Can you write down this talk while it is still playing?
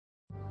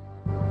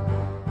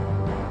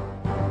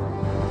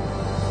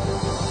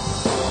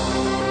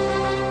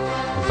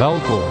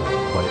Welkom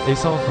by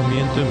SA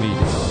Gemeente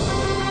Media.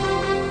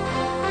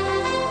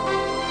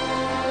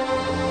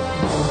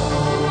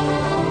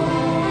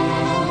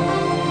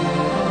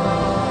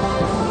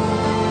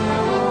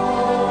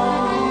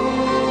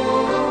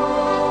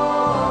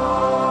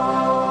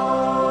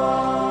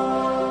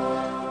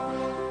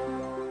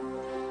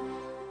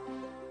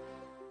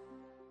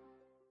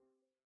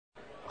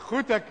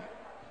 Goed,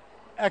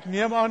 ek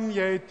neem aan,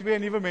 jy het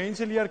 2 nuwe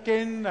mense leer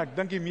ken. Ek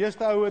dink die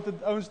meeste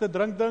ouens te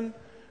drink ding.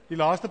 Die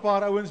laaste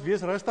paar ouens,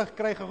 wees rustig,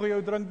 kry gou jou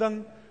drink ding.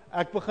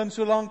 Ek begin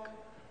so lank.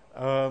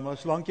 Maar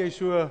solank jy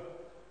so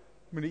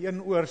met die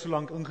een oor so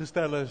lank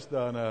ingestel is,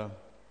 dan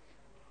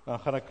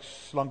gaan ek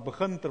so lank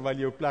begin, terwyl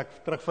jy jou plek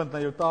terugvind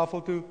na jou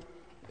tafel toe.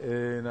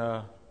 En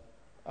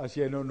as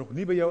jy nou nog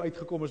nie by jou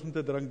uitgekom is met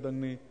 'n drink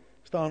ding nie,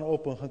 staan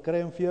op en gaan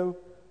kry hom vir jou.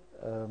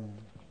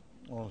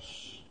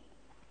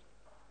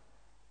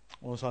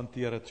 Ons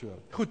hanteer dit so.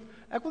 Goed,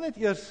 ek wil net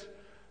eers,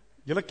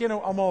 julle ken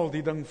nou almal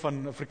die ding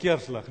van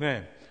verkeerslig,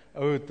 né?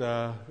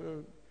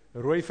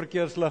 Rooi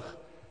verkeerslig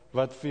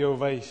wat vir jou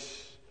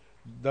wys,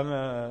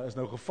 dinge is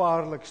nou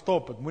gevaarlik,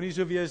 stop, dit moenie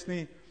so wees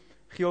nie.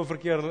 Geel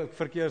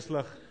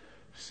verkeerslig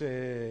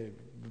sê,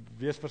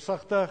 wees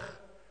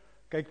versigtig,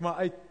 kyk maar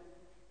uit.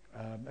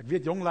 Ek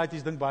weet jong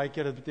laities dink baie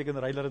keer, dit beteken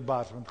ry laat dit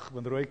bars,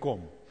 want rooi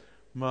kom.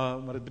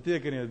 Maar dit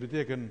beteken nie, dit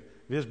beteken,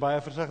 wees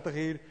baie versigtig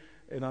hier,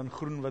 en dan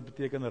groen wat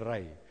beteken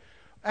ry.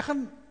 Ek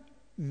gaan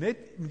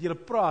net met julle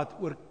praat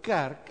oor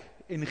kerk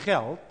en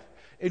geld,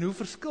 en hoe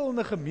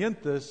verskillende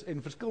gemeentes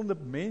en verskillende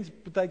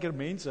partykeer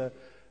mense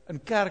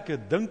in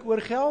kerke dink oor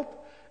geld,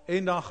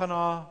 en dan gaan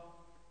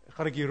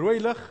ek die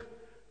rooi lig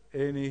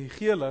en die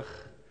geel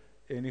lig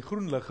en die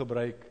groen lig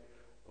gebruik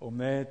om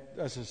net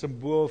as 'n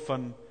simbool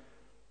van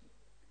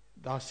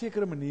daar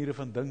sekere maniere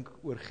van dink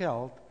oor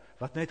geld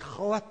wat net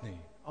glad nie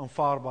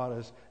aanvaarbaar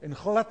is en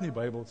glad nie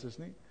Bybels is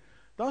nie.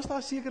 Daar's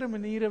daar sekere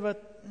maniere wat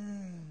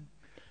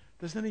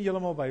dis nie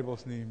heeltemal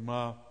Bybels nie,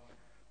 maar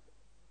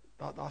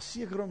daar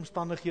sekere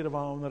omstandighede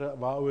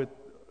waar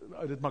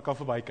dit maar kan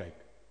verbykyk.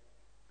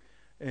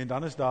 En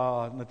dan is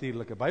daar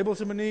natuurlik 'n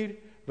Bybelse manier,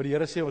 waar die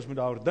Here sê ons moet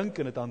daaroor dink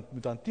en dit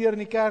moet hanteer in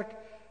die kerk,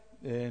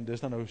 en dis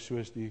dan nou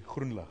soos die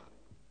groen lig.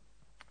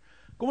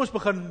 Kom ons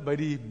begin by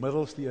die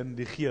middelste een,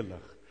 die geel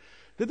lig.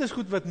 Dit is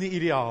goed wat nie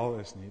ideaal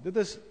is nie. Dit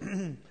is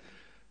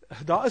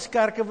daar is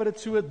kerke wat dit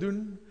so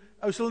doen.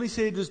 Ou sal nie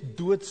sê dis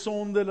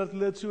doodsonde dat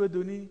hulle dit so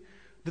doen nie.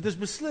 Dit is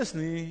beslis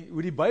nie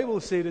hoe die Bybel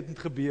sê dit moet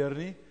gebeur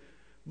nie,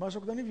 maar is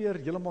ook dan nie weer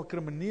heeltemal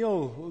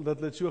krimineel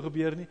dat dit so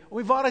gebeur nie. Om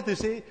die waarheid te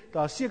sê,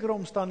 daar is sekere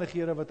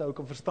omstandighede wat ou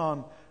kan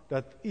verstaan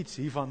dat iets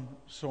hiervan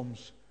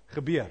soms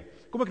gebeur.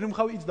 Kom ek noem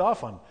gou iets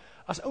daarvan.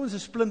 As ouens 'n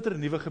splinter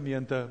nuwe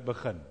gemeente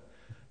begin,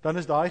 dan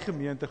is daai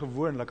gemeente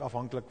gewoonlik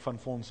afhanklik van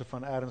fondse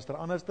van ernster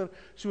anderster,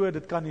 so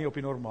dit kan nie op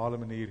die normale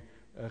manier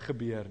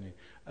gebeur nie.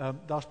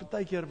 Daar's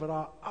partykeer waar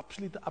daar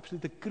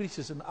absolute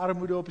krisis en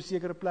armoede op 'n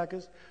sekere plek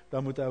is,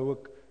 dan moet hy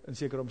ook in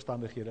sekere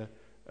omstandighede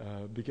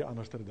bietjie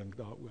anders te dink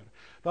daaroor.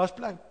 Daar's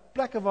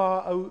plekke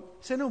waar ou,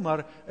 sê nou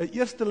maar, 'n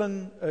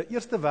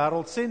eerste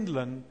wêreld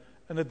sendeling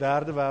in 'n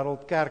derde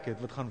wêreld kerk het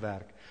wat gaan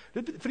werk.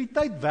 Vir die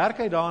tyd werk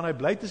hy daar en hy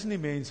bly tussen die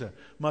mense,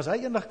 maar as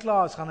hy eendag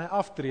klaar is, gaan hy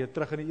aftree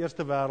terug in die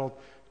eerste wêreld,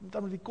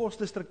 dan met die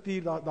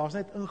kostestruktuur, daar's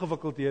net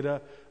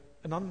ingewikkeldhede,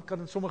 en dan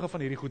kan sommige van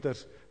hierdie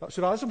goeders,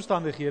 so daar is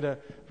omstandighede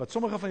wat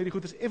sommige van hierdie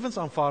goeders effens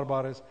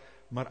aanvaarbaar is,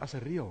 maar as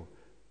 'n reël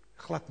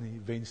glad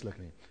nie wenslik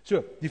nie.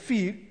 So, die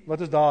 4 wat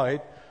ons daar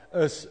het,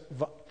 is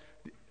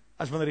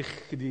as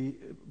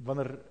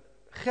wanneer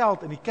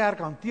geld in die kerk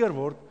hanteer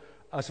word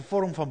as 'n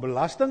vorm van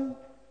belasting,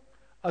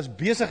 as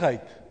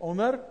besigheid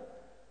onder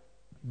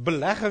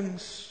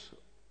beleggings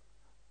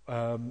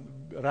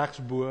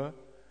regsbo,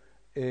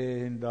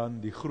 en dan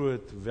die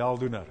groot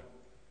weldoener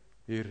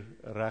hier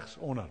regs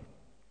onder.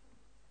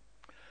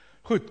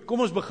 Goed, kom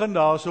ons begin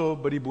daarso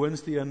by die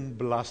boonste een,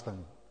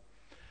 belasting.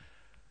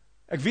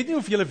 Ek weet nie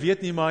of julle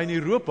weet nie, maar in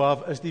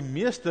Europa is die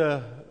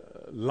meeste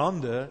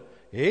lande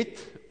het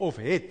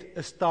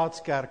 'n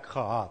staatskerk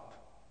gehad.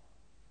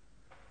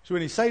 So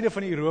in die suide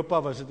van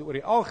Europa was dit oor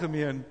die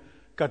algemeen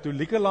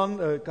katolieke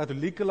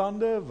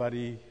lande, waar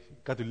die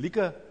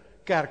katolieke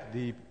kerk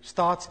die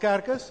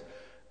staatskerk is.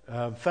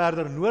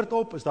 Verder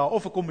noordop is daar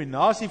of 'n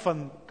kombinasie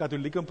van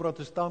katoliek en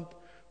protestant,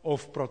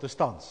 of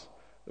protestants,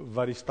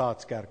 wat die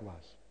staatskerk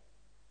was.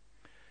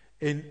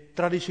 En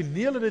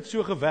tradisioneel het dit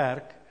so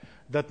gewerk,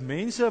 dat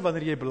mense,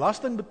 wanneer jy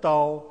belasting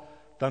betaal,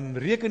 dan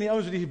reken die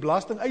ouens wat die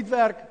belasting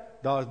uitwerk,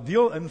 daar is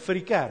deel in vir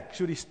die kerk.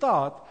 So die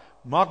staat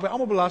maak by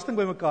almal belasting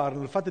by mekaar, en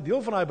hulle vat 'n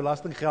deel van daai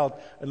belastinggeld,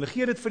 en hulle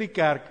gee dit vir die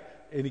kerk,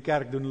 en die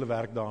kerk doen hulle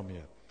werk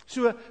daarmee.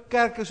 So,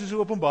 kerk is soos 'n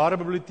openbare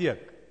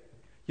biblioteek.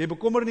 Jy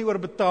bekommer nie oor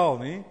betaal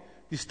nie,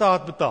 die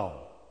staat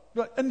betaal.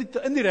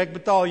 Indirek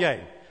betaal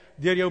jy,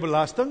 deur jou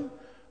belasting,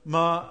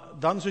 maar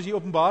dan soos jy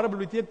openbare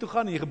biblioteek toe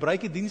gaan, en jy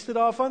gebruik die dienste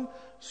daarvan,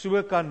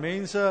 so kan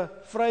mense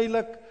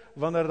vrylik,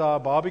 wanneer daar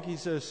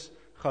babetjies is,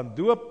 gaan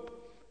doop,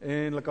 en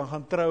hulle kan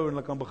gaan trou, en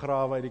hulle kan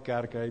begrawe uit die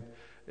kerk uit,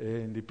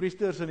 en die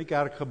priesters in die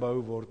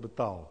kerkgebou word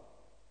betaal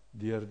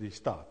deur die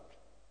staat.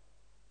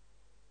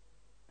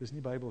 Dis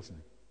nie Bybels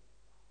nie.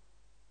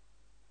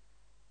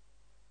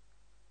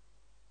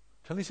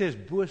 Ek sal nie sê is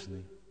boos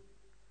nie.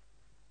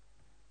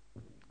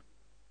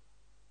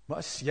 Maar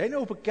as jy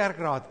nou op 'n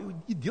kerkraad,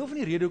 die deel van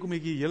die rede hoekom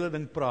ek die hele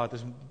ding praat,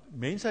 is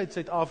mense uit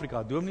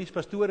Suid-Afrika, dominees,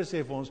 pastore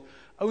sê vir ons,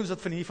 ouens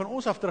wat van hier van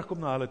ons af terugkom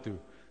na hulle toe,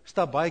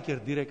 stap baie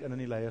keer direk in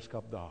die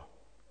leierskap daar.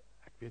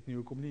 Ek weet nie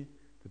hoekom nie,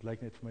 dit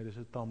lyk net vir my, dis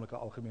 'n taamlike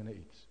algemene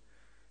iets.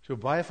 So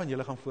baie van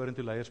julle gaan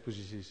vorentoe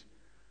leiersposisies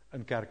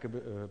in kerke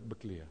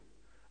beklee.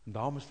 En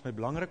daarom is dit my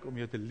belangrik om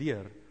jou te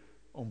leer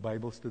om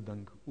Bybels te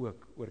dink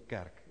ook oor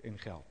kerk en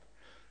geld.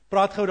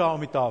 Praat gou daar om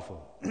die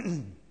tafel.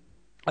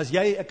 As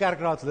jy 'n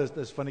kerkraadslid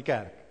is van die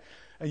kerk,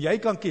 en jy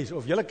kan kies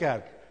of julle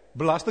kerk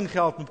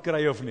belastinggeld moet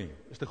kry of nie,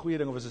 is dit 'n goeie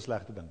ding of is dit 'n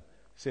slegte ding?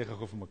 Sê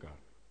gou vir mekaar.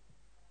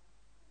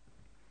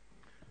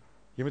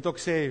 Jy moet ook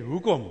sê,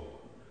 hoekom,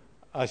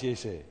 as jy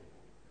sê.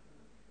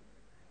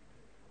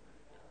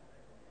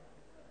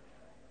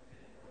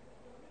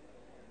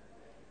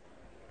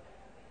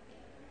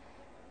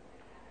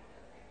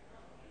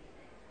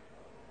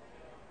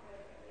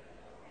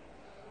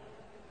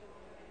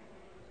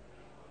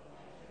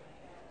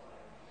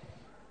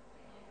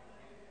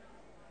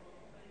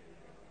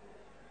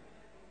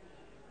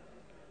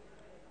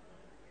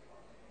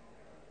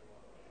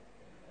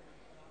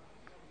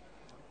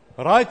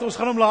 Right, ons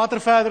gaan hom later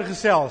verder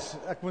gesels.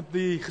 Ek moet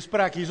die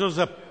gesprek hierso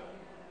zip.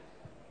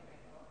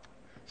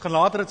 Ons gaan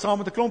later dit saam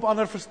met 'n klomp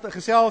ander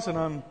gesels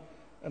en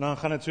dan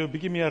gaan dit so 'n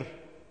bietjie meer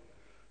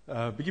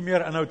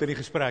inhoud in die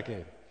gesprek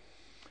hê.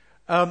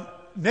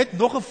 Net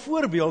nog 'n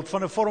voorbeeld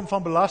van 'n vorm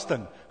van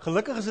belasting.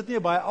 Gelukkig is dit nie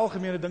 'n baie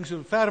algemene ding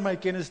so ver my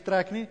kennis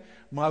trek nie,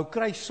 maar ou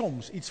kry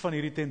soms iets van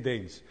hierdie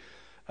tendens.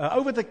 'n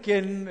Ou wat ek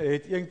ken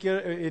het een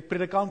keer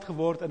predikant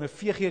geword in 'n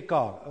VGK,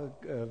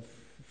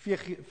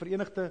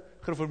 Verenigde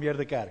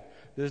Gereformeerde Kerk.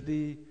 Dis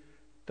die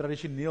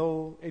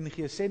tradisioneel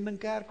NG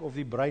Sendingkerk of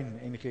die Brein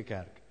NG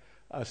Kerk,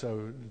 as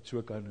ou dit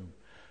so kan noem.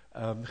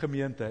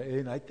 Gemeente,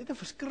 en hy het 'n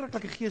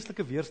verskriklike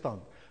geestelike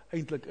weerstand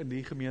eintlik in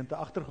die gemeente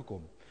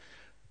agtergekom.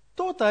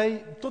 Tot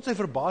sy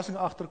verbasing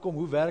agterkom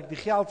hoe werk die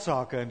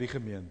geldsake in die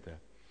gemeente.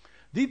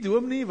 Die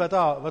dominee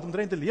wat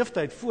omtrent 'n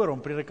leeftyd voor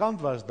hom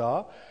predikant was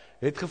daar,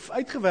 het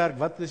uitgewerk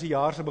wat is die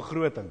jaar se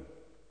begroting.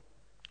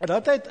 En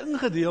dat hy het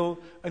ingedeel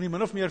in die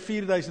min of meer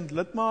 4000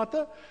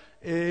 lidmate,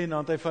 en dan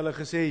het hy vir hulle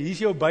gesê, hier is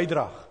jou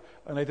bydrag,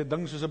 en hy het 'n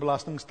ding soos 'n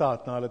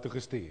belastingstaat na hulle toe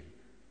gestuur.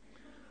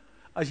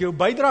 As jou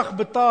bydrag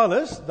betaal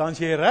is, dan is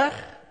jy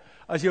reg,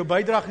 as jou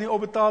bydrag nie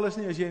opbetaal is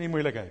nie, is jy in die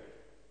moeilikheid.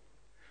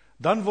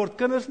 Dan word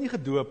kinders nie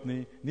gedoop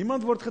nie,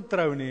 niemand word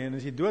getrou nie, en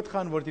as jy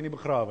doodgaan, word jy nie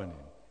begrawe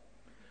nie.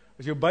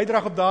 As jou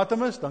bydrag op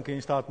datum is, dan kan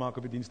jy staat maak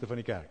op die dienste van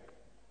die kerk.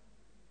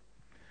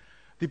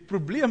 Die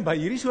probleem by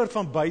hierdie soort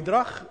van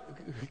bydrag,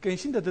 kan jy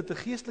sien dat dit 'n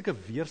geestelike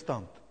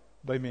weerstand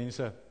by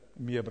mense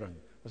meebring.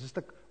 Dit is 'n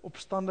stuk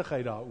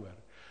opstandigheid daaroor.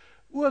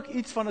 Ook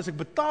iets van, as ek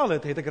betaal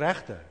het ek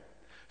regte.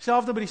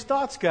 Selfs by die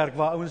staatskerk,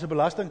 waar ouens 'n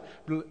belasting,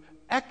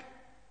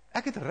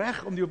 ek het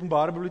reg om die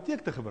openbare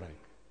biblioteek te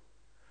gebruik.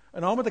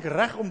 En daarom het ek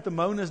reg om te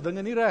moan as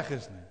dinge nie reg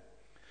is nie.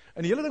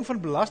 En die hele ding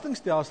van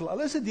belastingstelsel,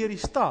 al is dit deur die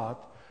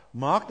staat,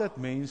 maak dat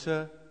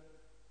mense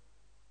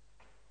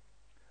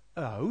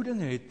 'n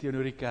houding het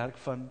teenoor die kerk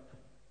van,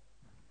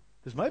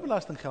 dis my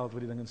belastinggeld wat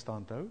die ding in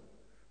stand hou,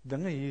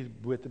 dinge hier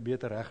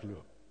beter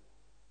regloop.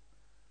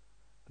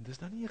 En dis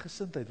dan nie 'n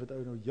gesindheid wat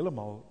ou nou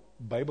heeltemal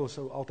Bybel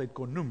sou altyd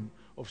kon noem,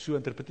 of so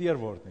interpreteer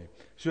word nie.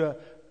 So,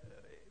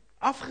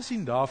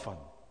 afgesien daarvan,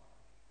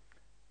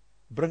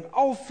 bring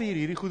al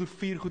vier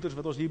goeders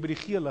wat ons hier by die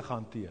geel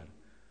hanteer,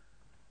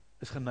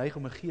 is geneig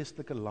om 'n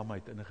geestelike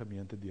lamheid in 'n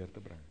gemeente deur te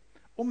bring.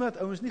 Omdat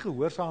ouens nie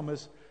gehoorsaam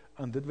is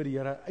aan dit wat die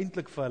Here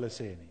eintlik vir hulle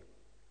sê nie.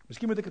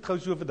 Miskien moet ek dit gou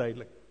so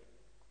verduidelik.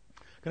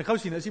 Kan ek gou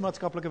sien, is die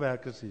maatskaplike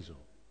werkers hierso?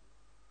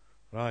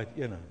 Right,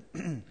 ene.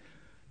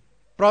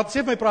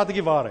 Sê my praat ek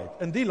die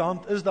waarheid. In die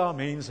land is daar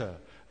mense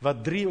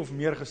wat 3 of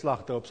meer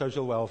geslagte op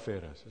social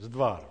welfare is. Is dit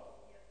waar?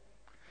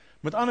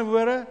 Met ander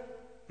woorde,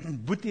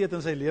 Boetie het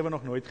in sy lewe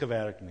nog nooit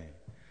gewerk nie.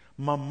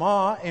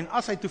 Mama, en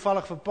as hy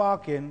toevallig vir pa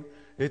ken,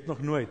 het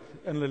nog nooit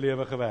in hulle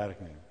lewe gewerk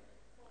nie.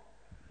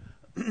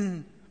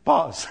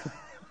 Paas.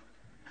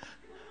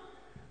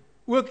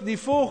 Ook die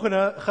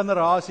volgende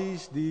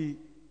generasies, die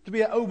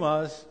 2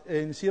 oumas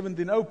en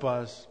 17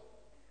 oupas,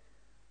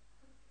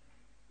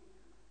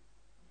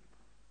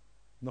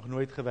 nog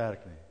nooit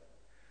gewerk nie.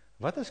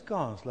 Wat is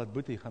kans dat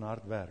Boetie gaan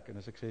hard werk en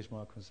 'n sukses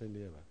maak van sy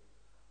lewe?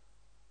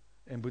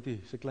 En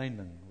Boetie, sy klein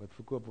ding, wat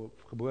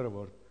gebore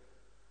word,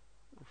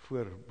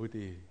 voor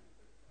Boetie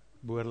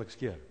behoorlik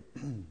skeer.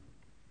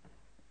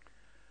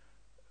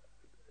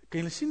 Kan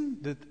julle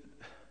sien, dit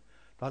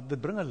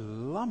bring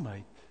 'n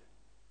lamheid,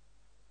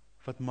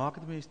 wat maak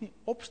dat mense nie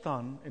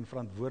opstaan en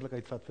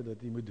verantwoordelikheid vat vir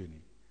dit jy moet doen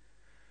nie.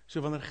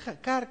 So wanneer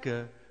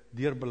kerke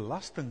deur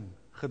belasting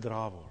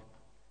gedra word,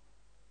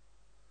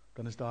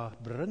 dan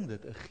bring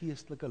dit 'n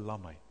geestelike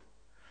lamheid.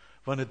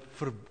 Want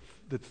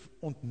dit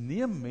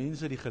ontneem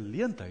mense die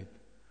geleentheid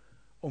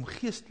om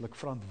geestelik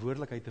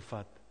verantwoordelikheid te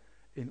vat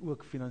en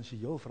ook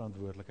finansiëel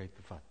verantwoordelikheid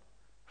te vat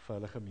vir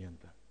hulle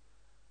gemeente.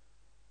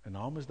 En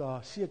daarom is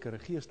daar sekere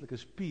geestelike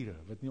spiere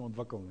wat nie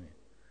ontwikkel nie,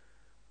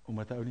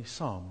 omdat hy ou nie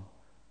saam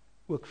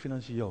ook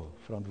finansiëel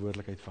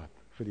verantwoordelikheid vat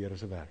vir die Here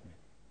se werk nie.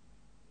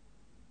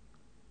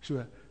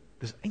 So,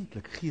 dis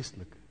eintlik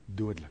geestelik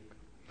dodelik.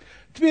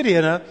 Tweede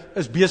ene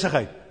is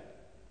besigheid.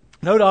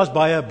 Nou daar's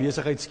baie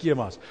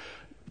besigheidsskemas.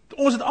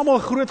 Ons het almal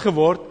groot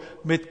geword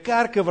met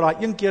kerke waar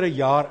daar een keer 'n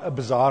jaar 'n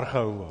bazaar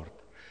gehou word.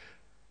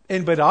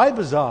 En by daai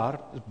bazaar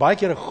is baie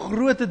keer 'n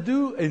groot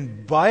doel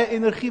en baie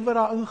energie wat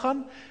daar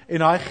ingaan, en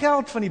daai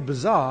geld van die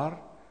bazaar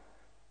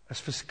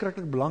is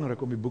verskriklik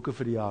belangrik om die boeke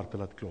vir die jaar te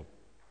laat klop.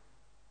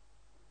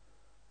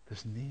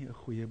 Dis nie 'n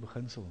goeie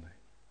beginsel nie.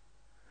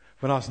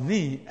 Want daar's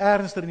nie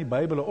ernstig in die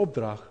Bybel 'n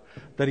opdrag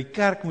dat die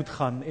kerk moet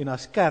gaan en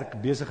as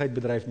kerk besigheid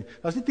bedryf nie.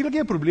 Daar's natuurlik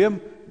nie 'n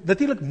probleem,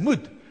 natuurlik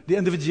moet die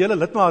individuele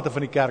lidmate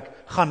van die kerk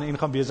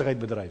gaan besigheid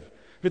bedryf.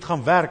 Weet,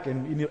 gaan werk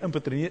en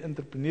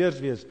entrepreneurs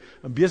wees,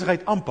 'n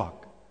besigheid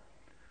aanpak.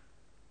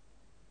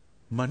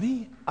 Maar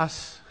nie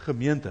as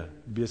gemeente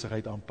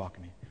besigheid aanpak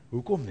nie.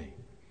 Hoekom nie?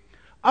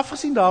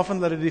 Afgesien daarvan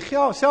dat dit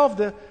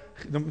dieselfde,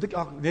 dan moet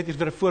ek net eens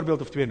weer 'n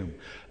voorbeeld of twee noem.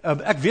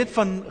 Ek weet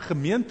van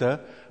gemeente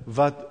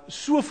wat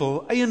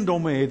soveel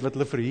eiendomme het wat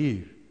hulle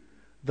verhuur,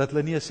 dat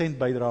hulle nie 'n sent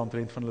bydra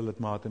omtrent van hulle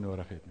lidmate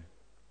nodig het nie.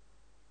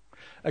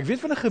 Ek weet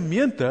van 'n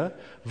gemeente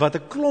wat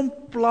 'n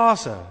klomp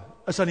plase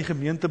is aan die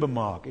gemeente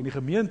bemaak, en die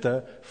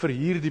gemeente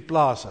verhuur die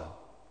plase.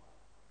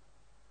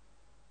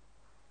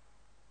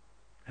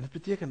 En dit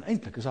beteken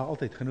eintlik is daar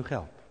altyd genoeg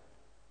geld.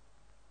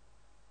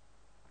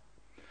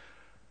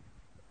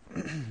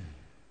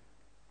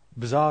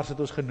 Bazaars het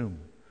ons genoem.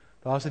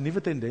 Daar is 'n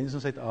nuwe tendens in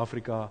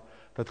Suid-Afrika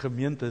dat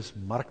gemeentes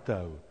markte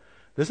hou.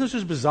 Dis nou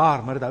soos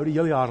bazaar, maar dit hou die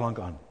heel jaar lank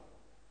aan.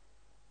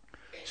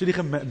 So die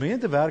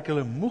gemeente werk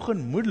hulle moeg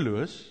en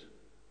moedeloos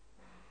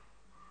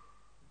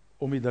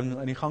om die ding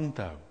aan die gang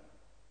te hou.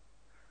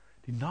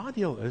 Die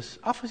nadeel is,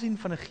 afgesien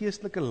van 'n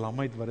geestelike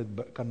lamheid wat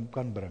dit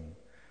kan bring,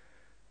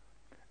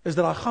 is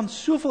dat daar gaan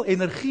soveel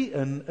energie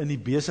in die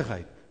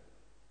besigheid.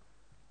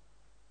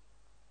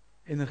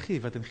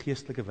 Energie wat in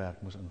geestelike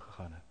werk moes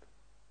ingegaan het.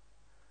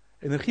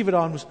 Energie wat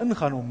daarin moes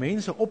ingaan om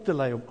mense op te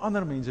lei, om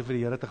ander mense vir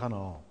die Here te gaan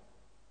haal.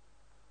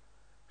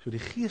 So die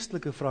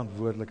geestelike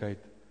verantwoordelikheid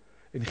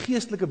en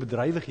geestelike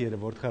bedrywighede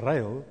word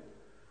geruil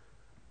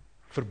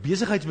vir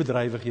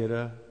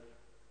besigheidsbedrywighede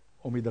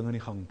om die ding in die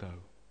gang te hou.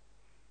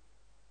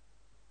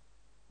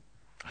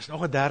 Daar is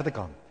nog 'n derde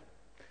kant.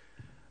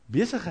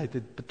 Besigheid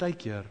het baie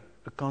keer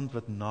 'n kant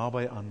wat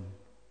naby aan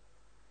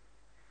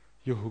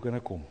jou hoe kan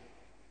ek kom.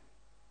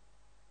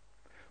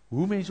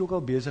 Hoe mense ook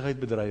al besigheid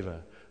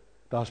bedrywe,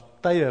 daar's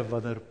tye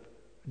wanneer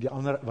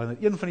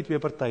een van die twee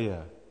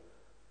partye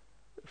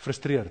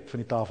frustreerd van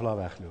die tafel af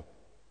wegloop.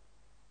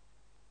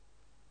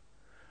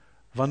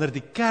 Wanneer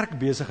die kerk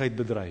besigheid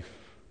bedryf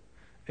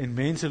en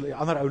mense, die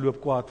ander ou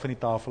loop kwaad van die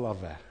tafel af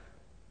weg,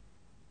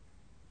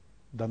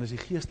 dan is die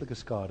geestelike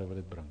skade wat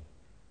dit bring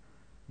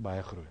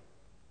baie groot.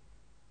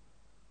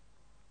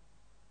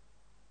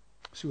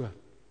 So,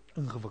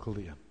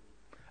 ingewikkelde een.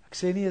 Ek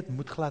sê nie, dit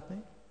moet glad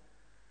nie.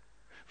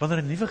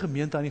 Wanneer 'n nuwe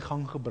gemeente aan die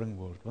gang gebring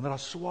word, wanneer daar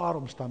swaar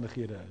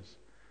omstandighede is,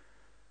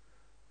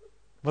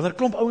 wanneer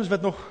klomp ouens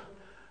wat nog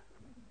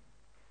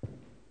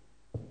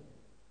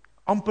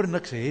amper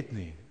niks het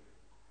nie,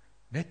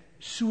 net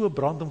so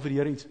brand om vir die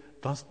Here iets,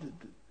 dan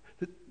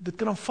dit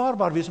kan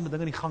aanvaarbaar wees om 'n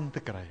ding aan die gang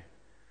te kry.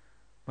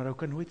 Maar ou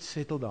kan nooit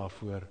settle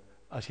daarvoor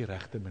as die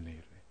regte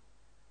manier nie.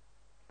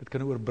 Dit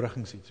kan 'n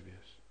oorbruggingsiets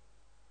wees,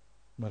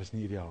 maar is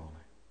nie ideaal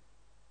nie.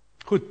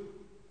 Goed,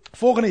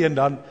 volgende een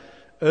dan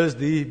is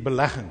die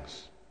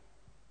beleggings.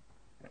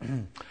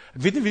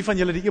 Ek weet nie wie van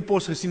julle die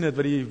e-pos gesien het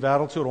wat die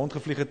wêreld so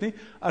rondgevlieg het nie.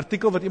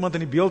 Artikel wat iemand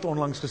in die Beeld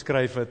onlangs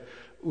geskryf het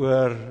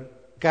oor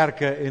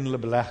kerke en hulle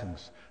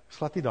beleggings.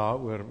 Slaat nie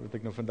daaroor wat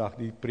ek nou vandag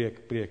die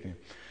preek nie.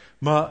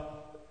 Maar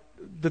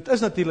dit is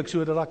natuurlik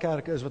so dat daar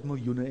kerke is wat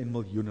miljoene en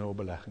miljoene op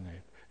belegging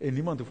het. En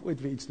niemand hoef ooit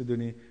weer iets te doen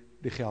nie.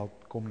 Die geld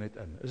kom net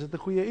in. Is dit 'n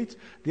goeie iets?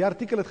 Die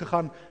artikel het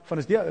gegaan van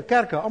as die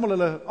kerke almal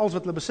hulle alles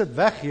wat hulle besit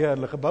weggee,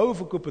 hulle geboue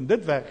verkoop en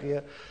dit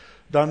weggee,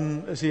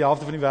 dan is die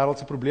helfte van die wêreld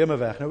se probleme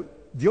weg. Nou,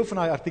 deel van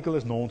daai artikel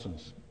is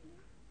nonsens.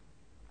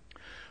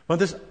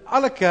 Want as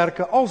alle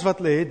kerke alles wat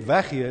hulle het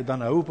weggee,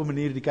 dan hou op 'n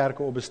manier die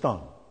kerke op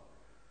bestaan.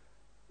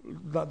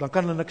 Dan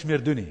kan hulle niks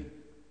meer doen nie.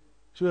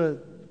 So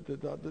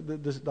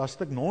daar's 'n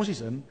stuk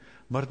nonsens in,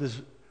 maar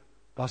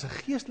daar's 'n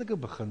geestelike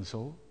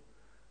beginsel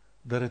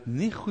dat dit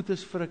nie goed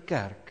is vir 'n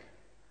kerk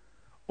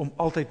om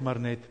altyd maar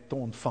net te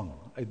ontvang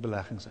uit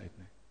beleggings uit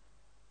nie.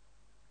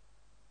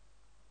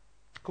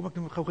 Kom ek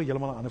noem gou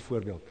heeltemal 'n ander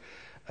voorbeeld.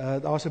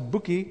 Daar's 'n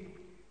boekie,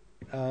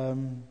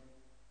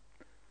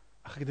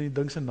 ek het die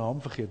ding se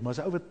naam vergeet, maar is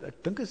 'n ou wat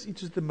ek dink is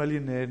iets soos The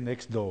Millionaire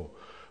Next Door.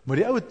 Maar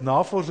die ou het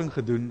navorsing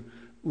gedoen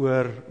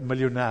oor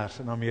miljonêers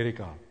in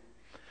Amerika.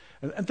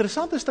 'n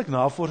Interessante stuk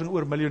navorsing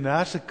oor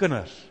miljonêers se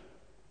kinders.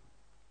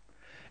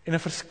 En 'n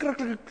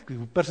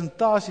verskriklike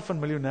persentasie van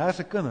miljonêers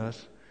se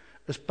kinders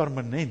is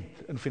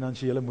permanent in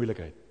finansiële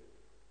moeilikheid.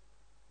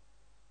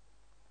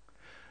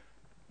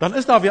 Dan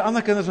is daar weer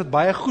ander kinders wat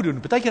baie goed doen.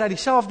 Partykeer uit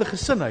dieselfde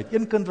gesin uit.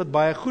 Een kind wat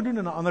baie goed doen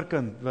en 'n ander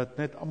kind wat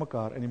net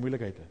almekaar in die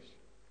moeilikheid is.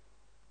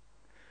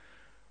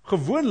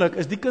 Gewoonlik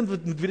is die kind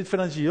met wie dit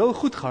finansiëel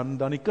goed gaan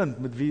dan die kind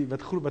met wie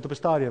wat op 'n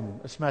stadium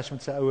 'n smash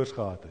met sy ouers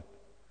gehad het.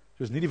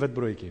 Soos nie die wit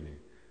broodjie nie.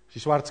 Dis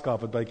die swart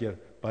skaap wat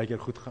baie keer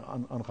goed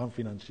aangaan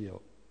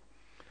finansiëel.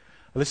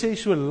 Hulle sê,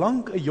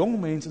 solank 'n jong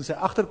mens in sy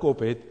agterkop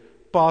het,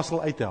 pa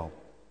sal uithelp,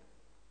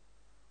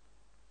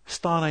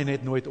 staan hy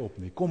net nooit op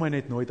nie, kom hy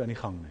net nooit aan die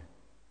gang nie.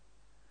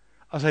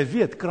 As hy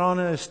weet,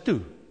 krane is toe,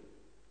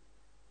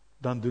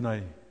 dan doen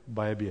hy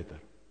baie beter.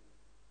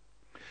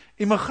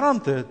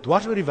 Immigrante,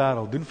 dwars oor die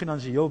wêreld, doen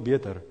finansiëel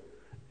beter,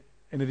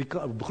 en het die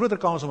groter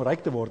kans om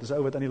ryk te word, as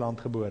ou wat in die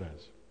land gebore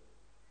is.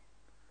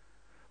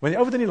 Wanneer die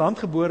ou wat in die land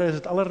gebore is,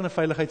 het allerlei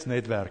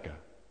veiligheidsnetwerke.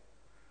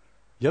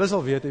 Julle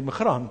sal weet,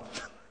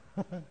 immigrant,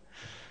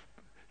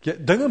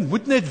 dinge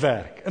moet net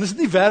werk, en as dit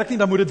nie werk nie,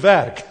 dan moet dit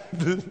werk.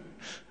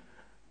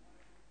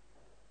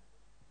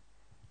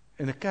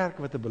 En 'n kerk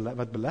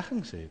wat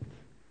beleggings het,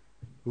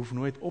 hoef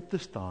nooit op te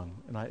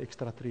staan en daai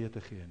ekstra tree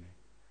te gee nie.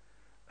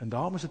 En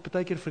daarom is dit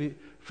partykeer vir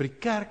die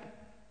kerk,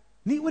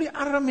 nie oor die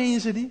arme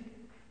mense nie,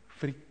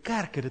 vir die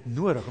kerk het dit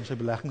nodig om sy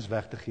beleggings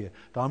weg te gee.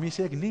 Daarmee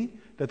sê ek nie,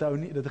 dat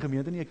 'n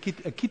gemeente nie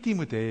 'n kitty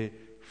moet hê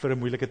vir 'n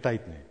moeilike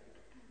tyd nie.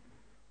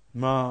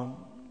 Maar,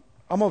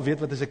 almal weet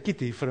wat is 'n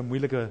kitty vir 'n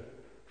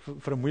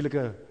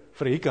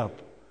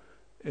hiccup,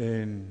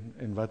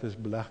 en wat is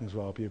beleggings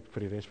waarop jy vir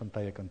die res van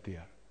tye kan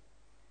teer.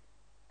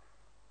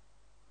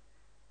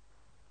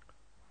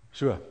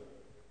 So,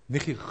 nie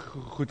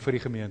goed vir die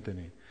gemeente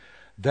nie.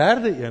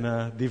 Derde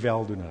ene, die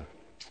weldoener.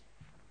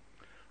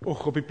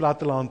 Op die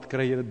platteland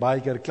kry jy dit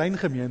baie keer klein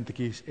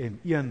gemeentetjies en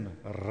een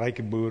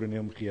ryke boer in die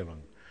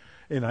omgewing.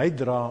 En hy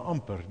dra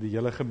amper die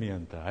hele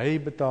gemeente. Hy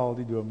betaal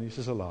die dominee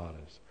se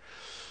salaris.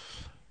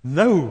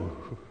 Nou,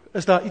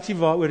 is daar ietsie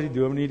waaroor die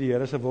dominee die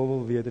Here se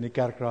wil weet en die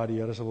kerkraad die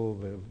Here se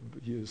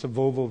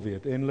wil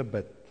weet en hulle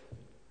bid.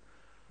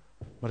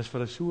 Maar dit is vir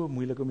hulle so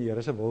moeilik om die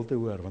Here se wil te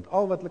hoor, want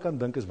al wat hulle kan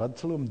dink is, wat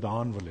sal oom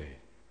Daan wil hê?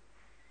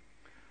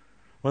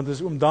 Want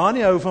as oom Daan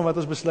nie hou van wat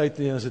ons besluit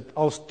nie, is dit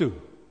als toe.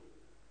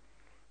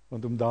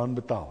 Want oom Daan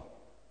betaal.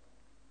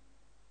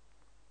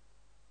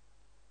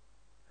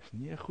 Is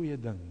nie 'n goeie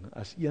ding,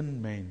 as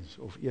een mens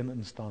of een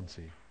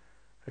instansie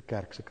 'n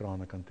kerk se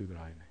krane kan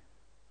toedraai nie.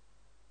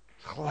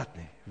 Is glad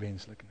nie,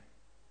 wenslik nie.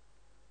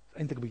 Is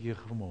eintlik 'n bietjie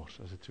gemors,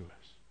 as dit so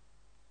is.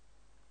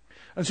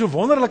 En so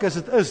wonderlik as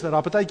dit is, dat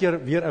daar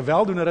partykeer weer 'n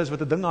weldoener is,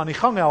 wat 'n ding aan die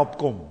gang help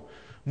kom,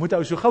 moet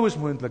ou so gou as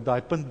moontlik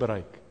daai punt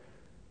bereik,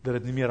 dat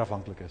dit nie meer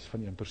afhanklik is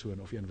van een persoon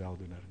of een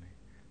weldoener nie.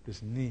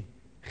 Dis nie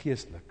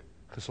geestelik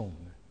gesond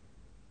nie.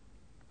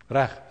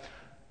 Reg.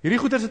 Hierdie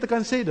goeders wat ek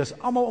kan sê, dis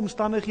almal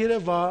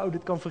omstandighede waar ou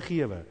dit kan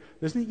vergewe.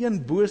 Dis nie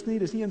een boos nie,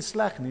 dis nie een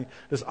sleg nie,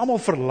 dis almal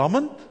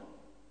verlammend,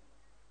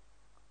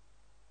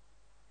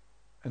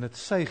 en dit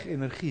suig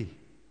energie,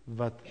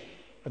 wat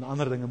in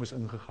ander dinge moes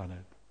ingegaan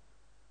het.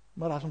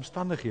 Maar daar is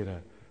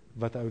omstandighede,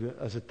 wat ou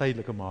as 'n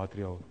tydelike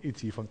maatreël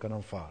iets hiervan kan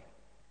aanvaar.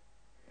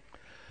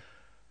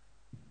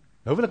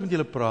 Nou wil ek met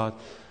julle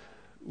praat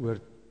oor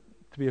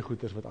twee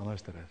goeders wat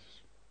anderster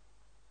is.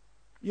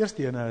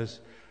 Eerste ene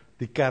is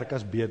die kerk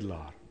as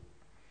bedelaar.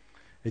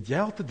 Het jy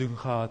al te doen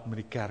gehad met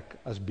die kerk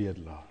as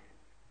bedelaar?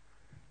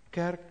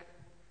 Kerk,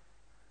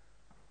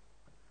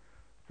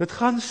 dit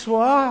gaan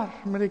swaar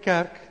met die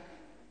kerk.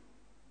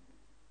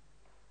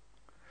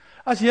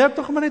 As jy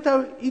tog maar net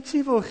ou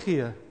ietsie wil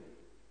gee,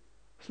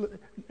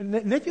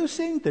 net jou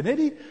sente, net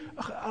die,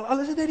 al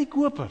is dit net die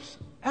kopers,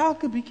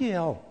 elke bietjie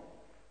help.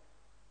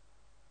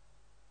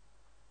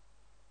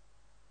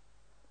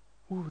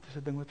 Dit is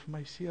 'n ding wat vir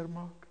my seer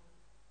maak.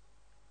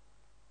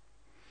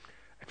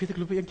 Ek weet, ek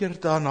loop een keer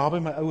daar naby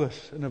my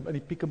ouers, in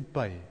die Pick n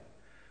Pay,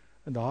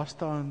 en daar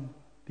staan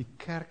die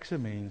kerkse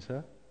mense,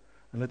 en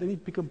hulle het in die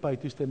Pick n Pay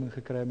toestemming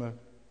gekry om 'n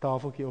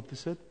tafeltjie op te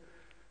sit,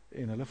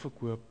 en hulle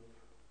verkoop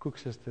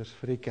koeksisters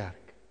vir die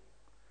kerk.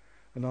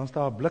 En dan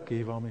staan 'n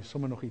blikkie waarmee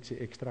sommer nog ietsie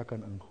ekstra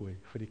kan ingooi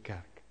vir die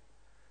kerk.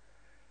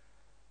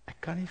 Ek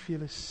kan nie vir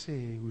julle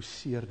sê hoe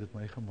seer dit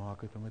my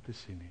gemaak het om dit te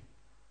sien nie.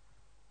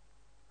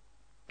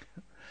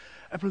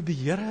 Ek bedoel,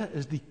 die Here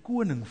is die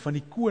koning van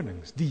die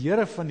konings, die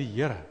Here van die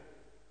Here.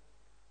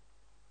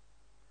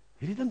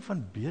 Hierdie ding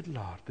van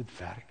bedelaar, dit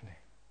werk nie.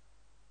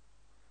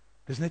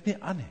 Dit is net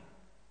nie aan nie.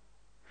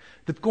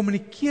 Dit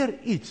kommunikeer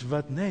iets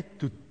wat net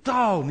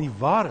totaal nie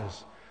waar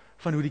is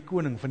van hoe die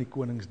koning van die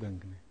konings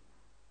dink nie.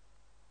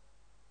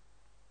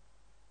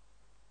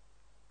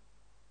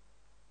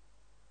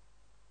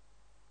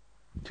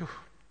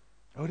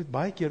 Hou dit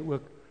baie keer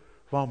ook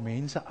waar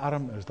mense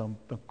arm is, dan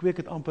kweek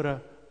dit amper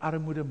 'n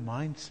armoede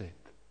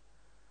mindset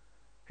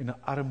en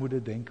 'n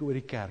armoede denke oor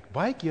die kerk.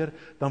 Baie keer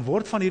dan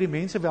word van hierdie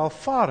mense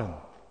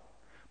welvarend,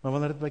 maar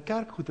wanneer dit by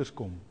kerkgoeders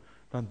kom,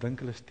 dan dink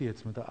hulle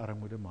steeds met 'n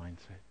armoede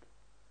mindset.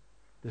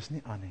 Dis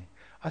nie aan nie.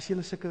 As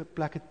jy sulke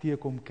plekke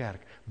teekom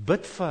kerk,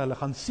 bid vir hulle,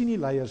 gaan sien die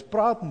leiers,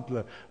 praat met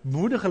hulle,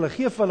 moedig hulle,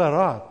 gee vir hulle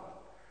raad.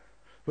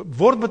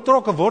 Word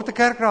betrokke, word 'n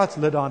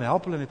kerkraadslid daar en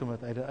help hulle net om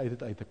uit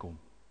dit uit te kom.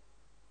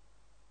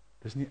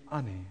 Dis nie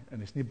aan nie, en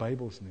dis nie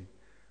Bybels nie.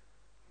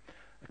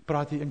 Ek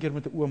praat hier een keer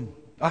met 'n oom,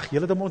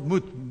 julle het hom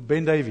ontmoet,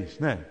 Ben Davies,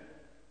 nee,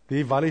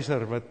 die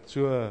Walliser wat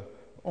so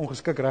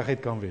ongeskik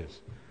reguit kan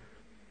wees.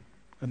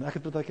 En ek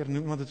het baie keer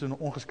iemand het so 'n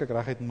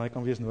ongeskikregheid in my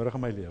kan wees nodig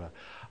in my lewe.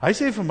 Hy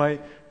sê vir my,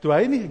 toe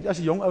hy nie, as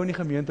 'n jong ou in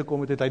die gemeente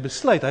kom het hy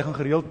besluit, hy gaan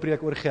gereeld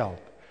preek oor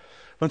geld.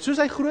 Want soos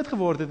hy groot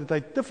geword het, het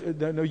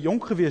hy nou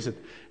jonk gewees het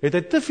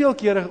hy te veel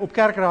kere op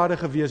kerkrade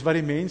gewees, waar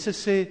die mense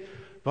sê,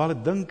 waar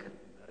hulle dink,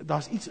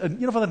 daar's iets,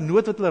 in een of ander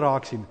nood wat hulle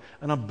raak sien,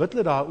 en dan bid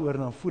hulle daaroor, en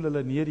dan voel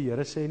hulle, nee, die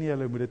Here sê nie,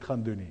 hulle moet dit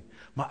gaan doen nie.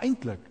 Maar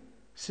eintlik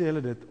sê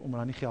hulle dit, omdat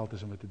daar nie geld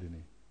is om dit te doen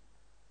nie.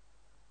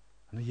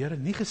 En die Here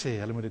het nie gesê,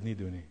 hulle moet dit nie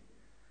doen nie.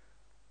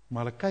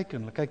 Maar hulle kyk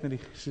na die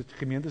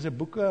gemeente se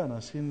boeke, en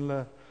dan sien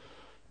hulle,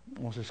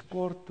 ons is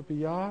kort op 'n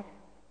jaar,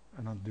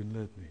 en dan doen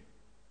hulle dit nie.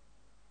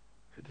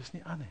 Dit is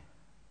nie aan nie.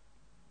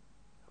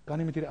 Kan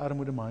nie met hierdie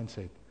armoede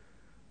mindset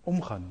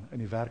omgaan in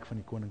die werk van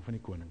die koning van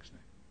die konings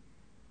nie.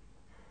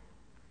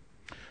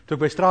 Toe ek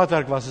by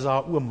straatwerk was, is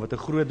daar 'n oom wat 'n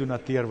groot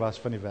donateur was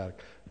van die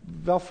werk.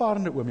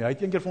 Welvarende oom, hy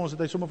het een keer vir ons, het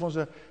hy sommer vir ons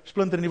 'n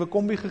splinter nuwe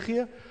kombi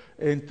gegee,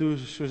 en toe,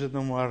 soos dit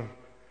nou maar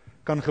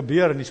kan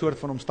gebeur in die soort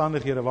van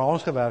omstandighede waar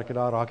ons gewerk het,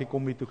 daar raak die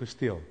kombi toe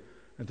gesteel.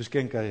 En toe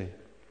skenk hy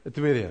 'n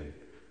tweede een,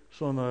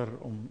 sonder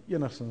om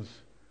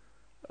enigstens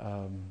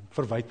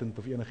verwytend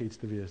of enige iets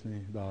te wees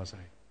nie, daar is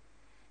hy.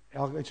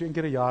 Hy het so een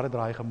keer 'n jaar 'n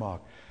draai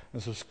gemaak, en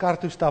as ons kar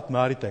toe stap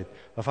na die tyd,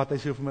 dan vat hy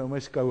so vir my om my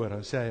skouer,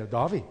 en sê hy,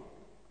 Davie,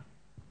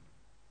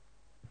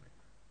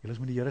 julle is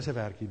met die Here se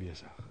werk hier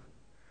besig.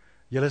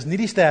 Julle is nie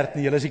die stert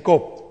nie, julle is die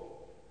kop.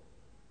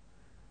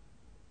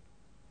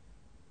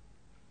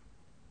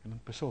 En dan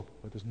pas op,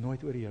 wat ons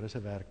nooit oor die Here se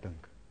werk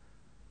dink,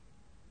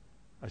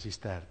 as die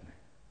stert nie.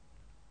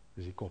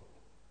 Dis die kop.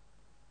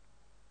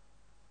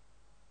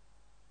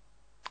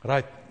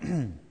 Right.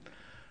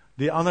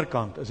 Die ander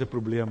kant is 'n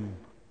probleem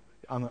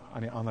aan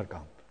die ander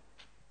kant.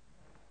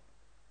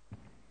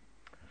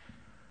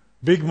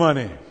 Big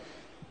money.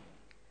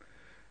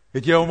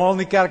 Het jy hom al in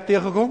die kerk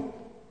teëgekom?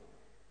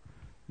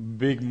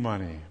 Big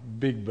money,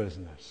 big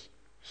business,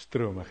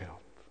 strome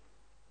geld.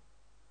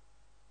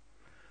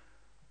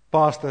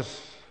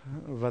 Pastors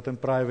wat in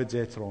private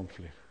jets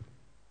rondvlieg.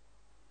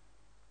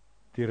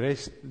 Die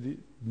rest,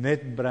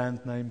 net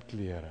brandname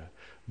klere,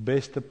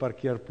 beste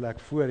parkeerplek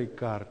voor die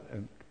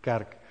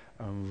kerk,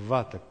 en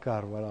wat 'n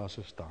kar wat daar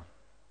so staan.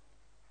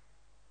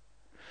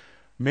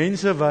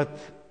 Mense wat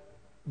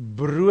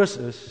broos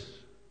is,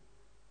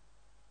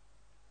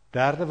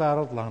 derde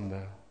wêreld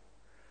lande,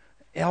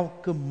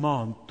 elke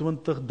maand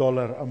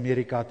 $20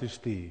 Amerika toe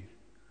stuur,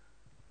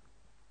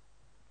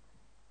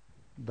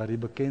 dat die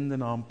bekende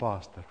naam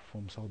pastor vir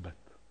hom sal bid.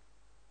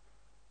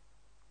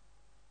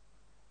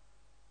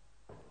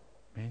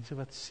 Mense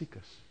wat siek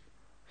is,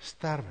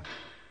 sterwend,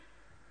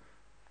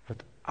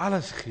 wat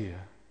alles gee,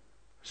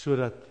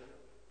 sodat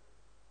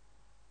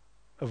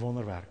 'n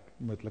wonderwerk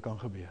met hulle kan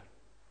gebeur.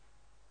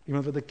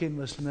 Iemand wat ek ken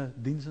was in 'n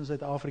diens in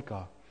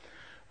Suid-Afrika,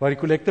 waar die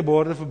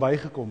kollekteborde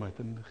verbygekom het,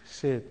 en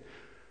gesê het,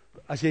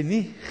 as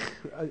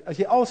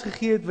jy alles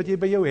gegee het wat jy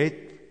by jou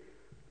het,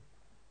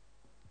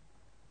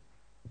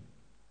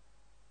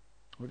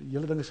 die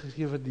hele ding is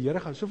gegee wat die Here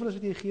gaan, soveel as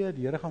wat jy gee,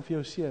 die Here gaan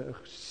vir jou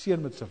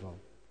seën met soveel.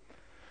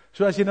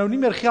 So as jy nou nie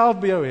meer geld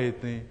by jou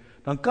het nie,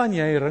 dan kan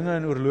jy ringe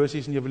en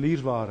horlosies en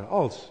juweliersware,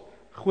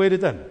 gooi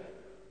dit in.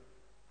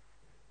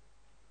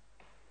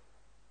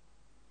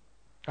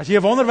 As jy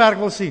 'n wonderwerk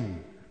wil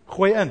sien,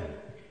 gooi in.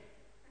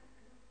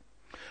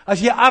 As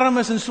jy arm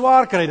is en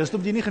swaar kry, dan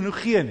stop jy nie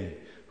genoeg gee nie,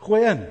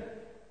 gooi in.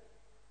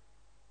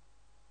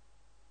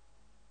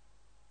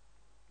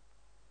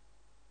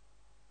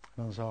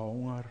 Dan is daar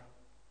honger,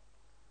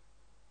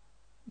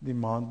 die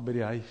maand by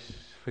die huis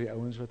vir die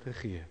ouens wat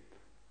gegee het.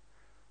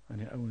 En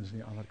die ouens aan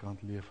die ander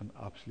kant leef in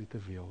absolute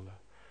weelde.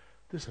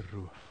 Dis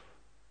roof.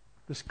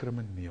 Dis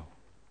krimineel.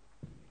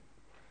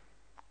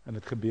 En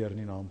dit gebeur in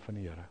die naam van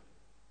die Here.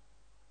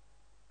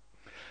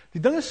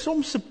 Die ding is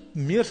soms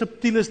meer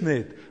subtiel is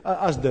net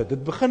as dit.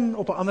 Dit begin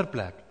op 'n ander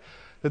plek.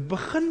 Dit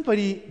begin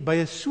by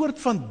 'n soort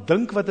van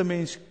dink wat 'n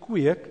mens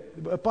kweek.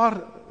 'n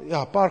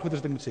paar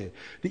goeders wat ek moet sê.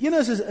 Die ene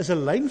is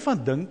 'n lyn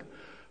van dink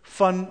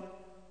van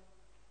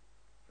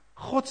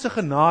God se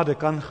genade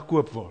kan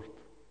gekoop word.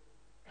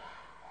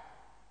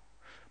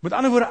 Met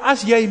ander woorde,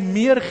 as jy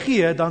meer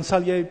gee, dan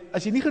sal jy,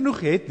 as jy nie genoeg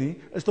het nie,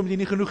 is dit omdat jy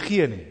nie genoeg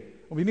gee nie.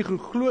 Omdat jy nie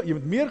genoeg glo, jy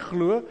moet meer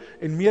glo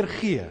en meer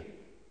gee.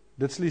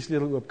 Dit sal die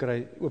sleutel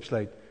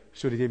oopsluit,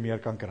 sodat jy meer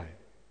kan kry.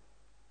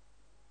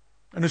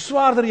 En hoe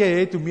swaarder jy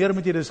het, hoe meer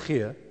moet jy dus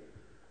gee,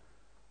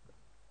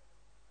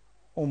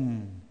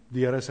 om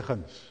die Here se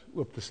guns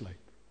oop te sluit.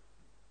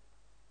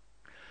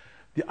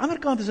 Die ander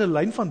kant is 'n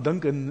lyn van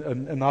dink,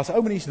 en daar's 'n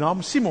ou mens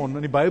naam Simon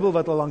in die Bybel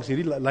wat al langs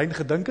hierdie lyn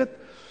gedink het,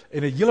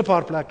 en 'n hele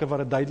paar plekke waar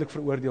dit duidelik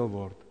veroordeel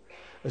word.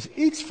 Is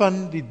iets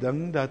van die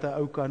ding dat 'n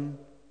ou kan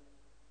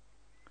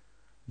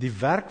die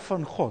werk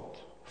van God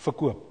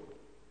verkoop.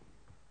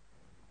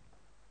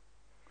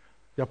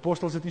 Die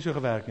apostels het nie so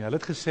gewerk nie. Hulle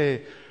het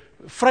gesê,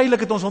 vrylik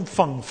het ons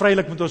ontvang,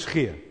 vrylik moet ons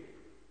gee.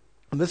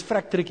 En dis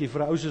vrek trikkie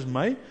vir 'n ou soos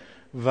my,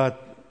 wat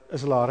 'n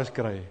salaris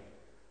kry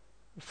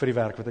vir die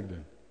werk wat ek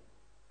doen.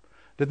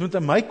 Dit moet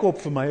in my kop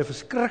vir my 'n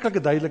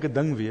verskriklike duidelike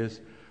ding wees,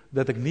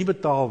 dat ek nie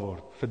betaal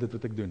word vir dit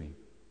wat ek doen nie.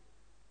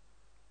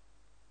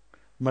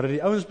 Maar dat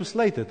die ouens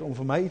besluit het om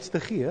vir my iets te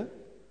gee,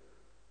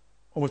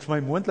 om dit vir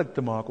my moontlik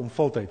te maak om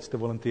voltyds te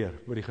volunteer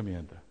by die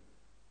gemeente.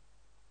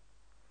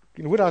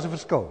 En hoor, daar is 'n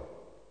verskil.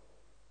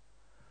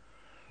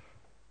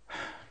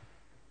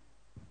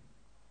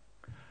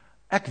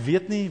 Ek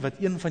weet nie wat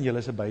een van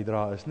julle se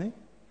bydrae is nie.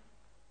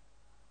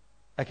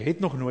 Ek het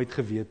nog nooit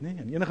geweet nie,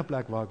 in enige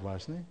plek waar ek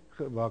was nie,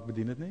 waar ek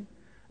bedien het nie,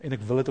 en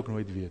ek wil dit ook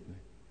nooit weet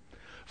nie.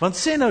 Want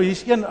sê nou,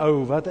 hier's een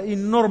ou wat 'n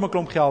enorme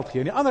klomp geld gee,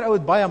 en die ander ou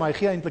het baie, maar hy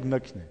gee eintlik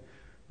niks nie.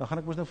 Dan gaan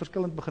ek mos nou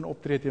verskillend begin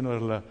optree teenoor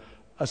hulle,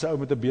 as 'n ou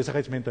met 'n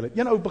besigheidsmentaliteit.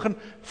 Een ou begin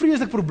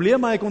vreeslik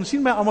probleme, hy kon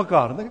sien my aan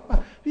mekaar. Dan dink ek,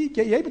 maar weet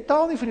jy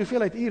betaal nie vir die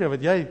hoeveelheid ure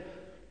wat jy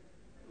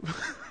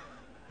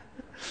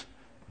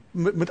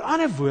met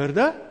ander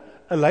woorde,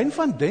 'n lyn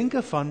van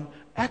denke van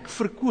ek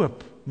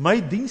verkoop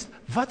my diens.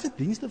 Wat is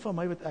die dienste van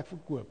my wat ek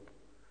verkoop?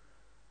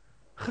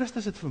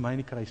 Christus het vir my in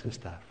die kruis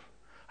gesterf.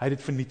 Hy het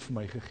dit verniet vir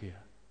my gegee.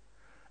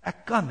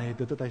 Ek kan net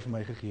dit wat hy vir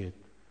my gegee het,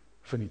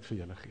 verniet vir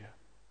julle gee.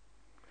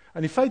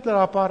 En die feit dat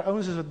daar 'n paar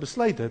ouens is wat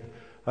besluit het,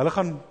 hulle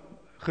gaan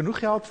genoeg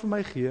geld vir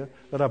my gee,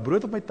 dat daar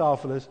brood op my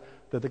tafel is,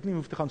 dat ek nie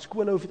hoef te gaan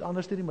skool hou of iets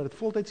anders te doen, maar dit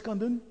voltyds kan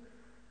doen.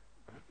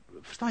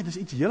 Verstaan jy, dis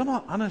iets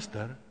heeltemal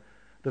anderster,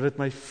 dat dit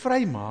my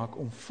vry maak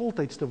om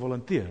voltyds te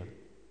volunteer,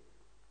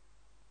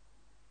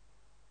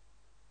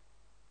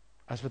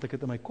 as wat ek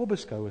dit in my kop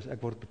beskou is,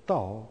 ek word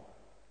betaal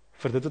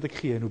vir dit wat ek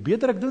gee, en hoe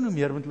beter ek doen, hoe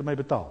meer moet hulle my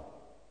betaal.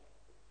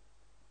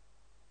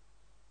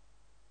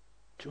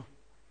 Tjoe,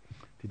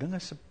 die ding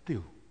is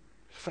subtiel,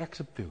 vrek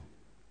subtiel.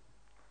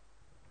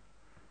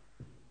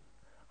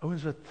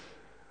 Ouens wat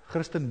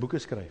Christen boeke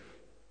skryf,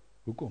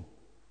 hoekom?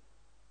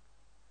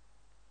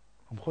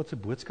 Om God se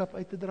boodskap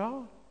uit te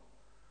dra?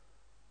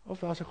 Of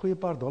daar is 'n goeie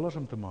paar dollars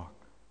om te maak?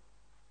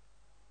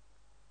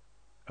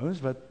 Ouens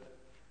wat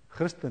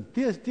Christen,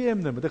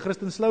 TM met 'n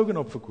Christen slogan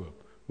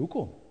opverkoop,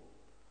 hoekom?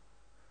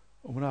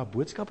 Omdat daar 'n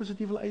boodskap is wat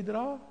jy wil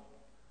uitdra?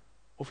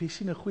 Of jy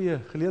sien 'n goeie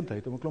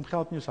geleentheid om 'n klomp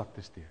geld in jou sak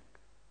te steek?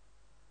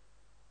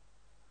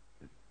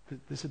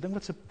 Dit is 'n ding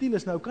wat subtiel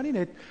is. Nou kan nie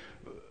net,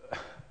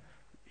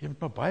 jy moet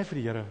maar baie vir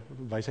die Here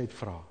wysheid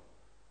vra,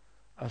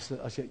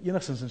 as jy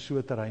enigstens in so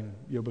 'n terrein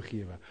jou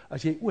begewe,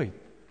 as jy ooit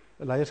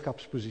 'n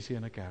leierskapsposisie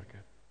in 'n kerk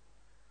het.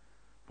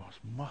 Maar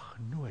ons mag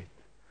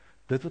nooit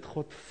dit wat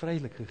God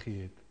vrylik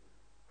gegee het,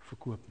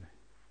 verkoop nie.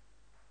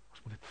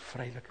 Ons moet dit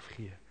vrylik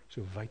gee,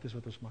 so wyd as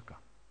wat ons maar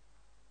kan.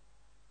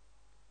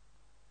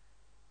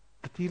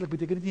 Natuurlik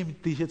beteken dit nie om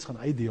die t-shirts gaan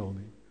uitdeel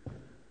nie.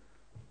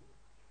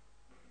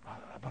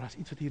 Maar as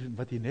iets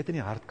wat jy net in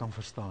die hart kan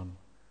verstaan,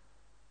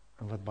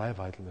 en wat baie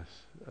vital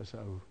is, as 'n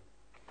ou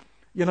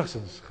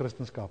enigstens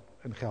Christendom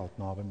en geld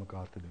naby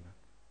mekaar te doen.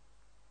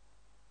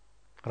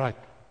 Right.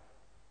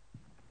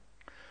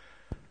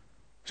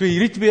 So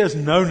hierdie twee is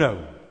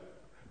nou.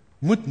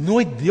 Moet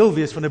nooit deel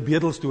wees van 'n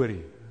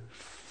bedelstorie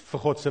vir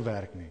God se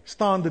werk nie.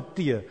 Staan dit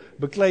te,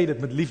 beklei dit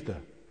met liefde.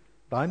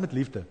 Daai met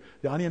liefde,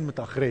 die ander een met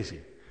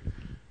aggressie.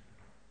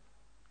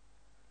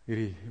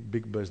 Hierdie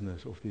big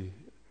business of die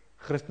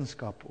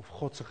Christendom of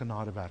God se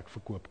genadewerk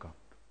verkoop kan.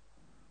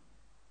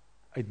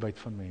 Uitbuit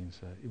van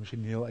mense,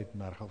 emosioneel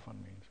uitmergel van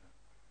mense.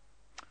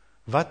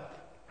 Wat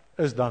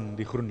is dan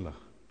die groen lig?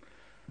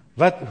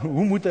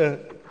 Hoe moet 'n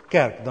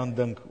kerk dan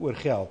dink oor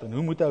geld en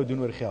hoe moet hy doen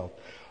oor geld?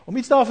 Om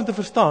iets daarvan te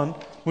verstaan,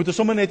 moet ons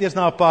sommer net eers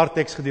na 'n paar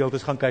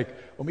teksgedeeltes gaan kyk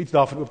om iets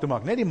daarvan oop te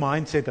maak, net die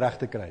mindset reg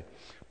te kry.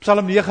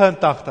 Psalm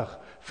 89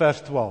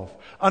 vers 12.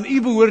 Aan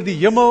u behoort die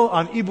hemel,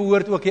 aan u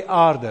behoort ook die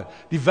aarde.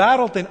 Die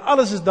wêreld en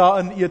alles is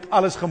daarin, u het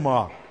alles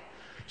gemaak.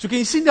 So kan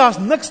jy sien, daar's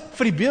niks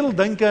vir die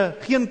bedeldenke,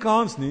 geen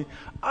kans nie.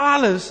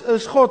 Alles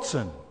is God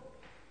se.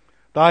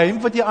 Daai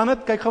hemp wat jy aan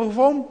het, kyk gou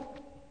vir hom.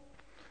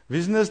 Wie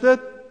is dit?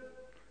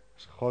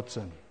 Dis God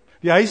se.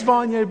 Die huis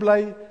waarin jy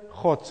bly,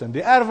 God se.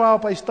 Die erf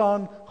waarop hy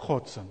staan,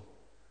 God se.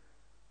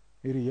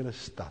 Hierdie hele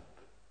stad.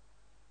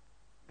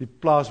 Die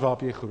plaas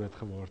waarop jy groot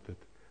geword het.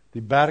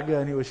 Die berge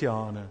en die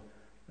oseane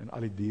en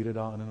al die diere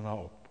daarin en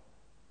daarop.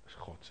 Dis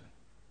God se.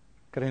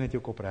 Kry net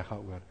jou kop reg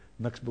daaroor.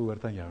 Niks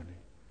behoort aan jou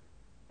nie.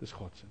 Dis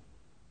God se.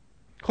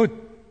 Goed.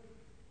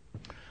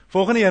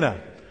 Volgende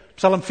ene.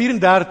 Psalm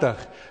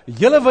 34.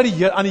 Julle wat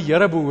aan die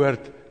Here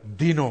behoort,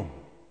 dien hom.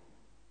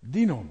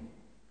 Dien hom.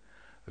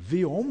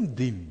 Wie hom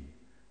dien,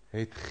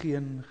 het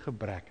geen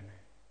gebrek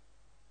nie.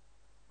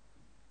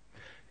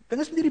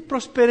 Ding is met hierdie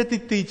prosperity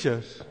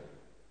teachers.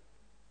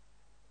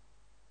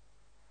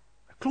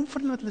 'n Klomp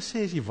van hulle wat hulle sê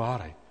is die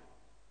waarheid.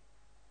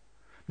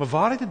 Maar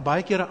waarheid het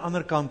baie keer 'n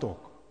ander kant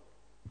ook.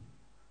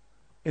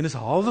 En is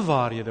halwe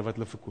waarhede wat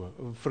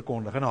hulle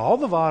verkondig. En 'n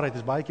halwe waarheid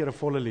is baie keer 'n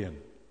volle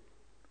leuen.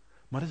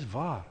 Maar dis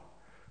waar.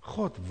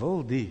 God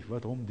wil die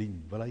wat hom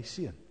dien, wil hy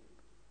seën.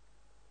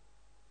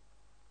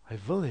 Hy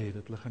wil hê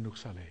dat hulle genoeg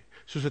sal hê.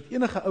 Soos wat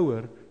enige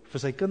ouer vir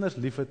sy kinders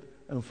liefhet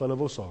en vir hulle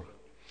wil sorg.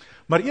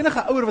 Maar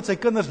enige ouer wat sy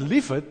kinders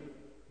liefhet,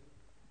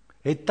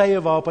 het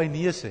tye waarop hy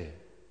nee sê.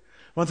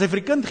 Want as hy vir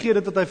die kind gee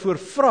dit wat hy voor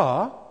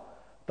vra,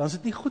 dan is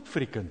dit nie goed vir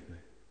die kind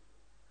nie.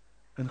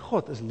 En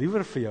God is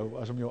liewer vir jou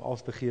as om jou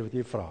alles te gee wat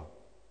jy vra.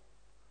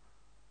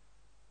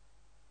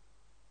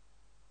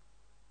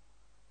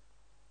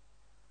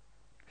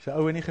 Sy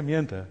ou in die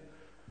gemeente,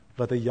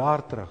 wat 'n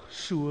jaar terug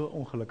so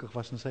ongelukkig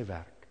was in sy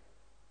werk.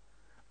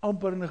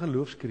 amper in 'n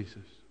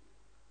geloofskrisis.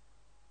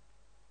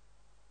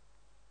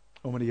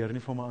 Omdat die Here nie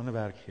vir my 'n ander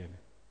werk gee nie.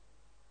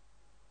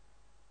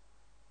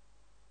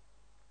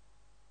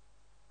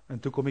 En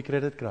toe kom die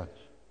credit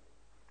crunch.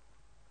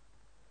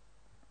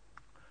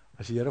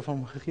 As die Here van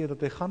hom gegee het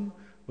dat hy gaan,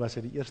 was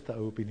hy die eerste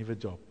ou op die nuwe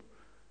job.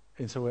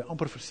 En sou hy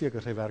amper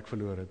verseker sy werk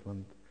verloor het,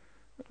 want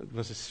het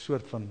was 'n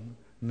soort van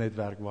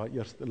netwerk waar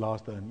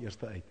laaste in,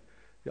 eerste uit,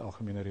 die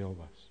algemene reël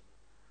was.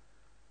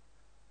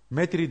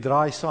 Met hierdie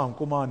draai saam,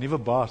 kom maar 'n nuwe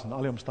baas en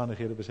al die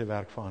omstandighede by sy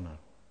werk verander.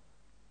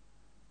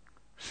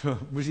 So,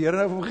 moes die Here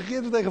nou vir hom gegee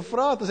het wat hy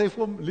gevra het, as hy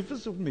vir hom lief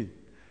is of nie?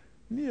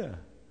 Nee,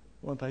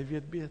 want hy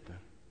weet beter.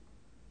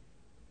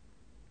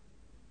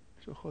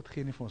 So God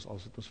gee nie vir ons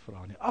alles wat ons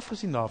vra nie.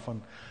 Afgesien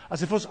daarvan,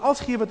 as hy vir ons alles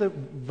gee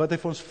wat hy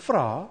vir ons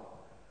vra,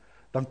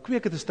 dan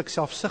kweek dit 'n stuk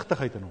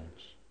selfsugtigheid in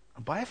ons.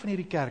 En baie van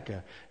hierdie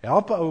kerke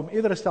help 'n ou om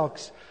eerder 'n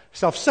stuk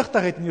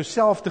selfsugtigheid in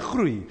jouself te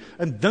groei,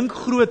 en dink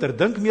groter,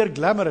 dink meer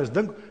glamorous,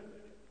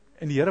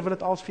 en die Here wil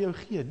dit alles vir jou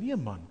gee. Nee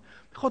man,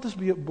 God is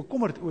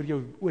bekommerd oor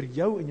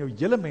jou en jou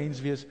hele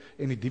menswees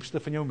en die diepste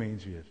van jou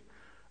menswees.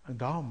 En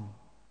daarom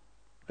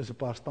is 'n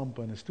paar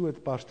stampe en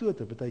 'n paar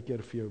stote baie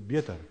keer vir jou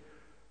beter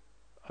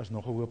as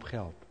nog 'n hoop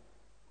geld,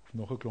 of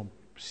nog 'n klomp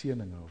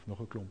seëninge, of nog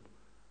 'n klomp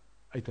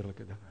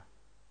uiterlike dinge.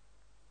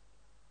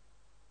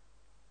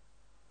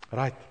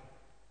 Right.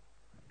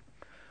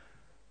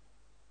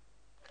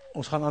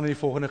 Ons gaan aan in die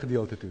volgende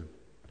gedeelte toe.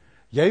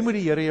 Jy moet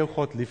die Here jou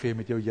God lief hê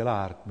met jou hele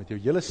hart, met jou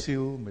hele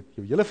siel, met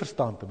jou hele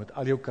verstand en met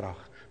al jou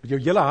krag. Met jou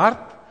hele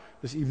hart,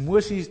 dis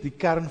emosies, die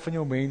kern van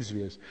jou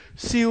menswees.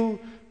 Siel,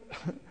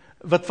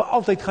 wat vir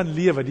altyd gaan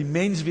lewe, die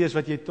menswees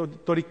wat jy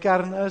tot die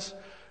kern is,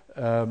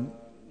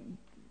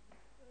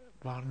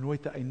 waar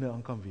nooit 'n einde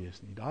aan kan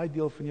wees nie. Daai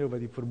deel van jou wat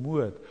jy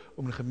vermoë het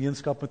om in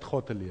gemeenskap met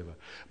God te lewe.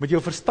 Met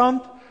jou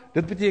verstand,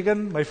 dit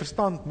beteken,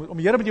 om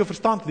die Here met jou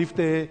verstand lief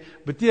te hê,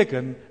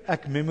 beteken,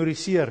 ek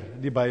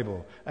memoriseer die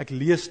Bybel, ek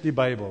lees die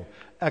Bybel,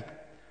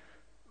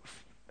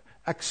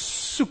 ek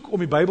soek om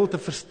die Bybel te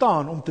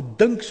verstaan, om te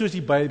dink soos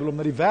die Bybel, om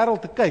na die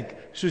wêreld te kyk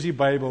soos die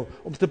Bybel,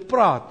 om te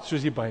praat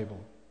soos die Bybel.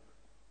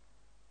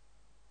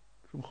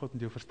 Om God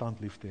met jou verstand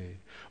lief te hê.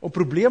 Om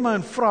probleme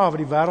en vrae wat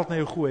die wêreld na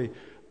jou gooi,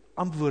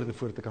 antwoorde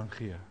voor te kan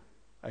gee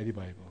uit die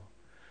Bybel.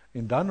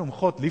 En dan om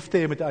God lief te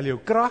hê met al jou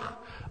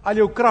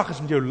krag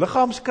is met jou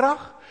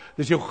liggaamskrag,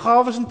 dis jou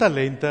gawes en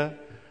talente,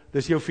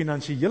 dis jou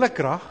finansiële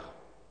krag,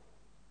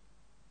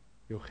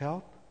 jou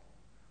geld,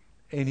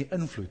 en die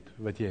invloed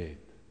wat jy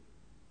het.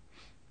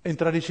 En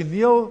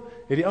tradisioneel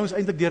het die ouens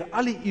eintlik deur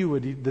al die eeue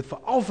dit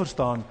veral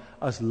verstaan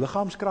as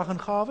liggaamskrag en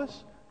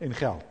gawes en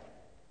geld.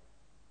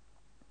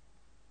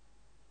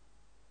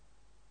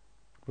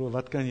 Bro,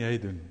 wat kan jy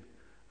doen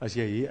as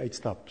jy hier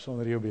uitstap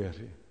sonder jou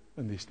beursie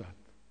in die stad?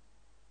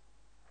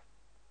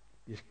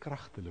 Jy is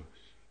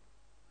kragteloos.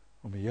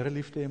 Om die Here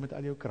lief te hê met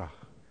al jou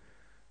krag,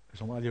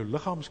 is om al jou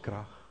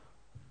liggaamskrag,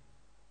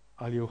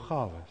 al jou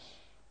gawes,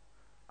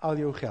 al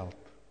jou geld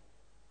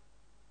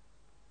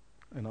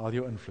en al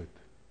jou invloed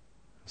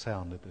in sy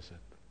hande te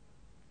sit.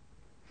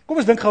 Kom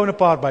ons dink gou aan 'n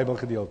paar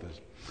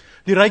Bybelgedeeltes.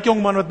 Die ryk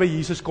jong man wat by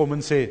Jesus kom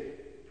en sê,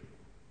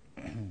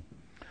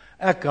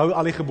 ek hou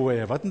al die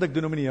gebooie, wat moet ek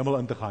doen om in die hemel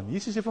in te gaan?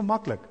 Jesus sê vir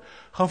maklik,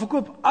 gaan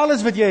verkoop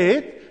alles wat jy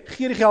het,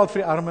 gee die geld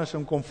vir die armes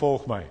en kom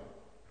volg my.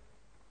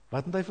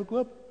 Wat moet hy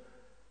verkoop?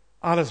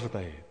 Alles wat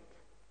hy het.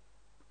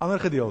 Ander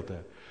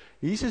gedeelte,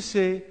 Jesus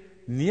sê,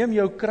 neem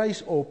jou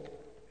kruis op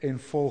en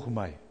volg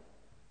my.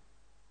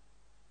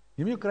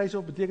 Neem jou kruis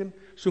op beteken,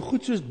 so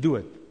goed soos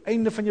dood,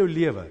 einde van jou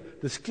lewe,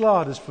 dis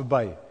klaar, dis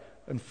verby,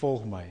 en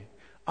volg my.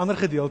 Ander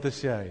gedeelte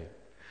sê hy,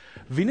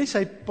 wie nie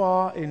sy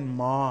pa en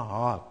ma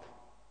haat,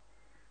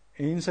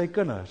 en sy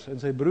kinders, en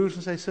sy broers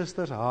en sy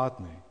susters haat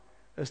nie,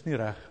 is nie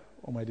reg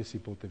om my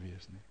disipel te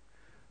wees nie.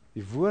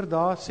 Die woord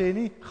daar sê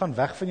nie, gaan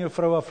weg van jou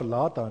vrou af,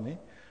 verlaat haar nie,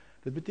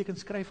 dit beteken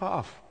skryf haar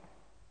af.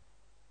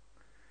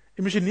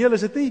 Emosioneel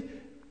is dit nie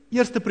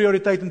eerste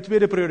prioriteit en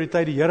tweede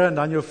prioriteit die Here en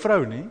dan jou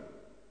vrou nie,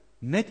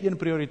 net een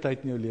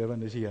prioriteit in jou lewe en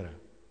dis die Here,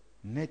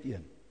 net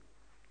een.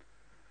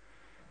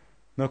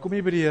 Nou kom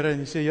jy by die Here en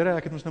jy sê, Here,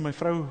 ek het mos nou my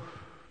vrou,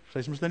 sy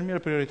is mos nou nie meer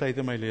 'n prioriteit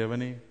in my lewe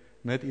nie,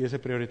 net U is 'n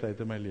prioriteit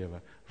in my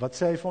lewe. Wat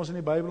sê hy vir ons in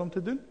die Bybel om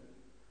te doen?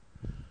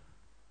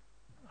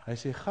 Hy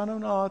sê, gaan nou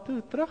na haar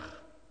toe,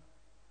 terug,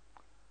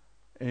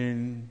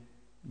 en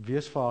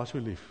wees vir haar so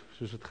lief,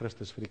 soos wat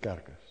Christus vir die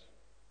kerk is.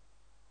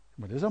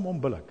 Maar dis hom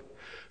onbillik.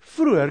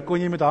 Vroeër kon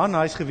jy met haar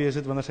nice gewees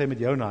het, wanneer sy met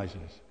jou nice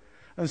is.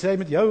 En sy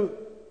met jou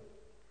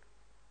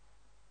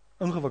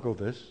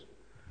ingewikkeld is,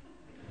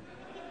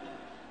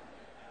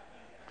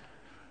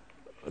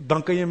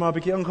 dan kan jy maar 'n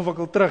bietjie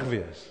ingewikkeld terug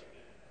wees.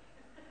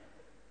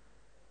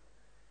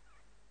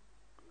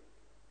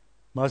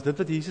 Maar as dit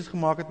wat Jesus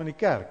gemaak het met die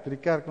kerk, dat die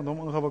kerk met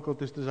hom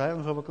ingewikkeld is, dis hy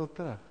ingewikkeld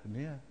terug.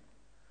 Nee,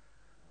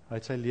 hy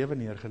het sy lewe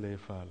neergelê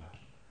vir hulle.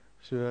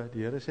 So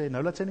die Here sê,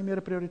 nou laat sy nie meer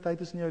 'n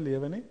prioriteit is in jou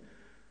lewe nie.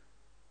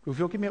 Hoef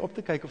jy ook nie meer op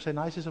te kyk of sy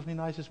nice is of nie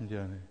nice is met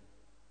jou nie.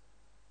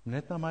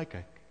 Net na my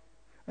kyk.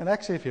 En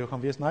ek sê vir jou,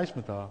 gaan wees nice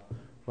met haar,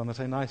 wanneer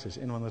sy nice is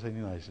en wanneer sy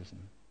nie nice is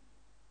nie.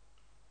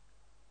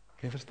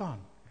 Kan jy verstaan?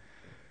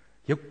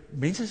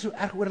 Mense is so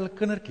erg oor hulle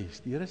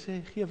kindertjies. Die Here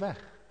sê, gee weg.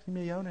 Dis nie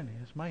meer joune nie,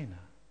 dis myne.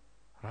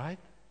 Right?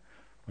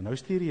 Maar nou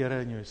stuur die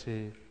Here en jy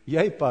sê,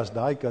 jy pas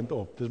daai kind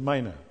op, dis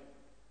myne.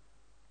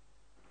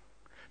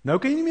 Nou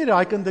kan jy nie meer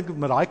daai kind dink,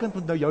 maar daai kind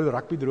moet nou jou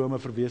rugbydrome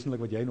verwesenlik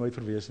wat jy nooit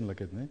verwesenlik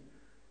het, nie?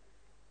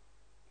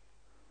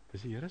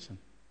 Dis die Here se.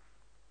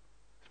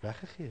 Dis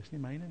weggegee, is nie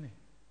myne nie.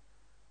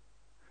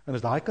 En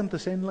as daai kind 'n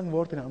sendeling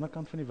word aan die ander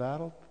kant van die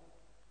wêreld,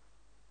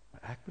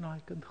 maar ek moet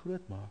daai kind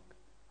groot maak.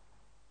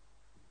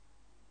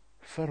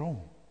 Vir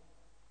hom,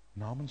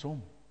 namens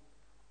hom.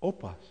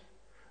 Oppas.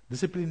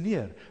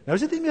 Dissiplineer. Nou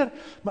is dit nie meer,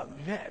 maar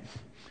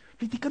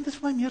die kind is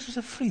vir my meer soos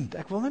 'n vriend.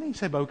 Ek wil nou nie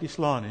sy boutjie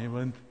slaan nie,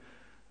 want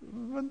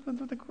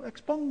ek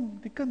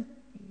spang, die kind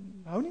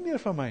hou nie meer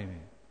van my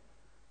nie.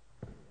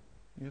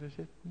 Die Here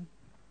sê,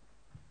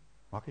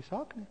 maak nie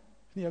saak nie,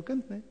 is nie jou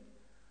kind nie.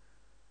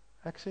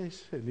 Ek sê,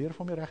 leer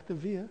van my regte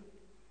wee,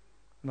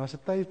 en as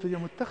dit tyd vir jou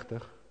moet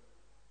tigtig,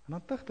 en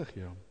dan tigtig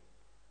jy hom.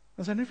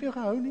 En sy nie vir jou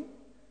gehou nie,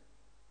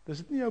 dis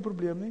dit nie jou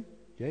probleem nie,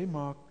 jy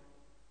maak,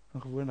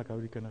 en gewoonlik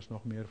hou die kinders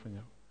nog meer van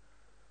jou,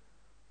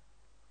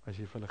 as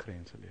jy vir hulle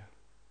grense leer.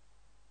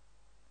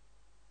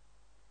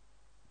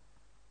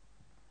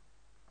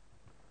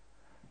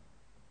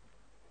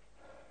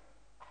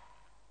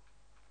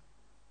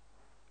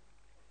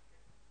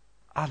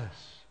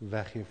 Alles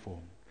weggee vir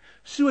hom.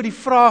 So die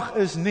vraag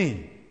is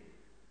nie,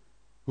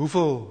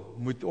 hoeveel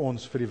moet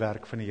ons vir die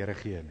werk van die Here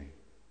gee nie?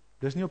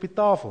 Dis nie op die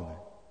tafel nie.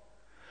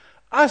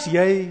 As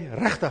jy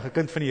regtig 'n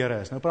kind van die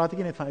Here is, nou praat ek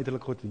nie net van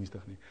uiterlik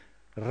godsdienstig nie,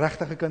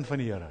 regtig 'n kind van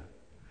die Here,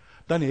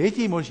 dan het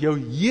jy mos jou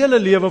hele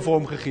lewe vir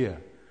hom gegee,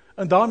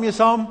 en daarmee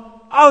saam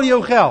al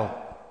jou geld.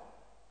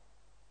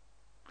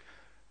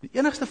 Die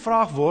enigste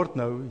vraag word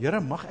nou, Here,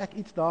 mag ek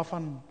iets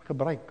daarvan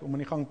gebruik om in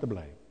die gang te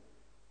bly?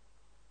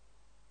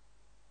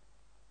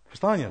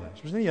 Verstaan julle?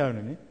 Dit is nie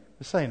joune nie,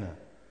 dis syne.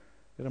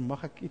 Here,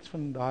 mag ek iets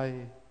van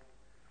daai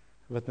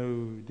wat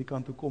nou die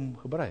kant toe kom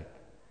gebruik?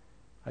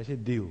 Hy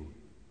sê deal.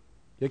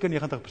 Jy kan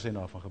 90%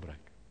 daarvan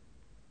gebruik.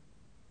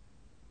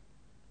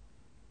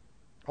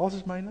 Alles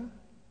is myne,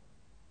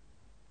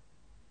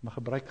 maar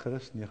gebruik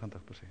gerus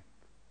 90%.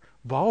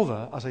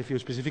 Behalwe as hy vir jou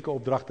spesifieke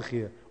opdragte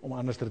gee om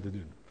anders te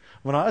doen.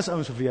 Want daar is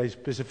ouens vir wie hy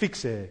spesifiek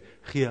sê,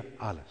 gee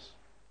alles.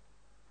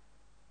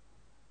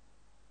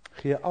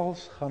 Gee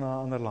alles, gaan na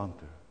 'n ander land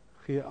toe.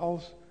 Gee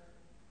alles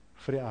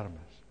vir die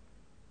armes.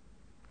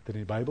 Dit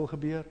in die Bybel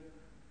gebeur,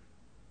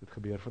 dit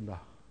gebeur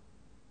vandag.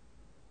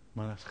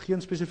 Maar as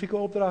geen spesifieke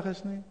opdrag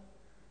is nie,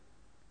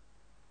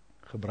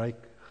 gebruik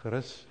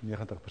gerus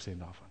 90%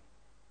 daarvan.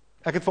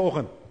 Ek het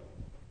vanoggend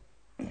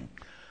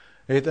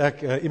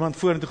iemand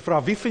vorentoe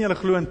gevra, wie van julle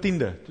glo in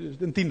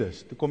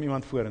tiendes? Toe kom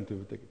iemand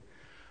vorentoe.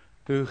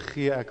 Toe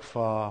gee ek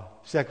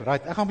sê ek,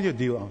 right, ek gaan met jou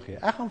deal aangee.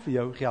 Ek gaan vir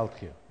jou geld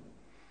gee.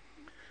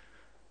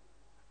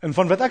 En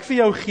van wat ek vir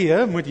jou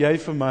gee, moet jy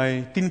vir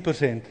my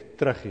 10%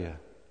 teruggee.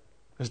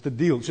 Dis die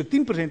deal. So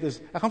 10% is,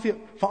 ek gaan vir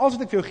jou, van alles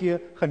wat ek vir jou gee,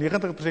 gaan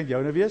 90%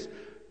 joune wees,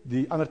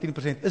 die ander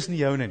 10% is nie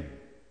joune nie.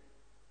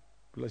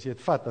 As jy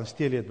het vat, dan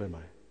steel jy het by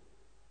my.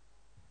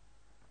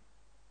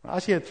 Maar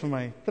as jy het vir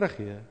my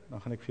teruggee,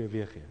 dan gaan ek vir jou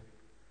weer gee.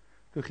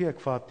 Toe gee ek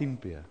vir haar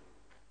 10p.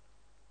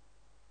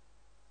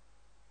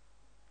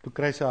 Toe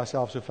kry sy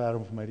haarself so ver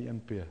om vir my die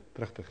 1p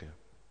terug te gee.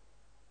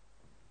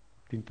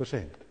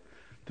 10%.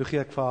 Toe gee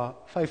ek vir haar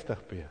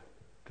 50p.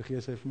 Toe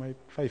gee sy vir my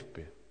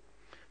 5p.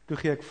 Toe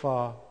gee ek vir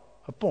haar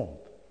 'n pond.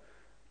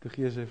 Toe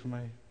gee sy vir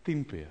my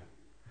 10p.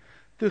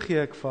 Toe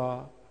gee ek vir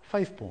haar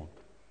 5 pond.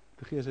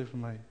 Toe gee sy vir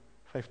my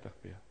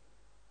 50p.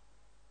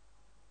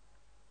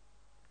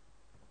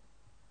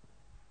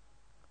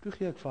 Toe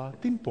gee ek vir haar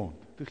 10 pond.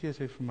 Toe gee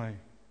sy vir my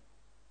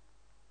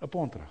 'n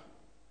pond terug.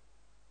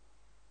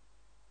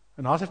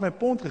 En as sy vir my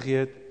pond gegee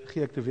het,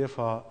 gee ek toe weer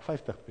vir haar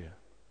 50p.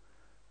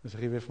 Dus sy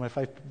gee weer vir my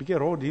 5, bietjie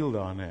raw deal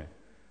daar, nee.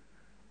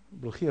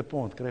 Ek wil gee 'n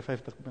pond, kry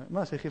 50p,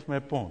 maar sy gee vir my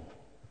 'n pond.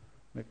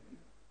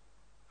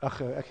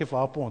 Ek gee vir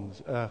haar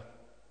pond,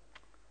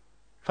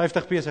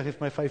 50p, sy gee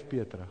vir my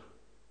 5p terug.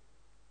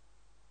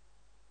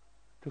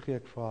 Toe gee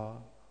ek vir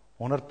haar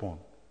 100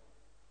 pond.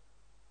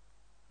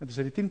 En toe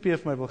sy die 10p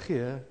vir my wil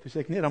gee, toe sê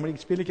ek, nee, dan moet ek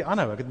die speletjie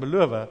aanhou, ek het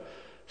beloof,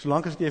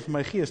 solank as jy vir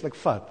my gee, as ek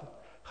vat,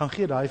 gaan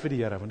gee daai vir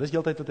die Here, want dis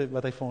heeltyd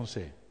wat hy vir ons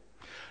sê.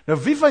 Nou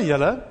wie van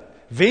julle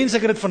wens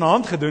ek het dit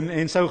vanaand gedoen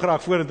en sou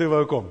graag vorentoe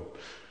wou kom?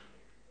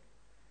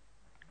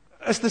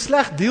 Is dit 'n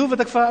sleg deal wat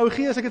ek vir 'n ou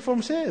gee as ek dit vir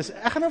hom sê?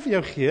 Ek gaan nou vir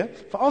jou gee,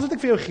 vir alles wat ek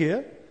vir jou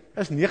gee,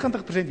 is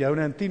 90%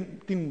 joune en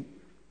 10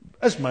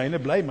 is myne,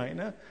 bly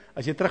myne.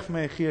 As jy terug vir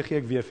my gee, gee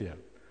ek weer vir jou.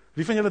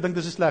 Wie van julle dink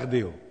dis 'n sleg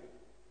deal?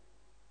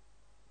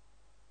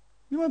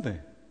 Niemand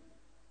nie.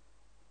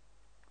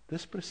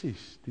 Dis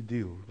presies die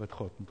deal wat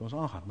God met ons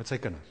aangaan, met sy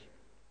kinders.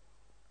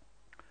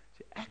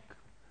 Ek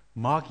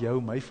maak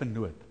jou my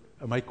vernoot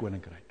in my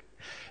koninkryk.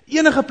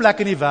 Enige plek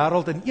in die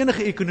wêreld, in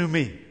enige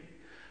ekonomie,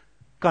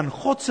 kan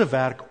God se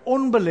werk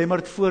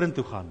onbelemmerd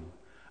vorentoe gaan,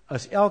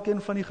 as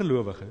elkeen van die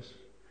gelowiges,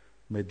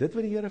 met dit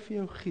wat die Here vir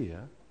jou gee,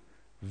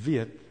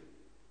 weet,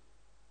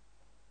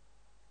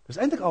 dis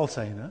eintlik al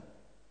syne,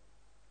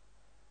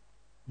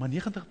 maar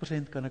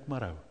 90% kan ek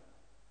maar hou,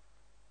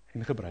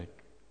 en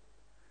gebruik.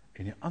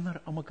 en die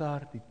ander aan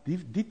mekaar,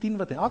 die 10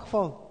 wat in elk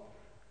geval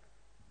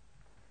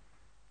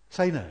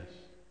syne is,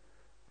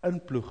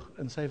 inploeg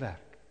in sy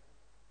werk.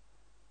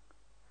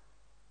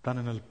 Dan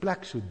in 'n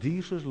plek so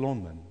duur soos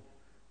Londen,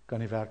 kan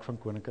die werk van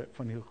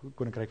die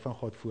Koninkryk van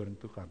God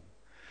vorentoe gaan.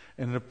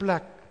 En in 'n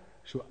plek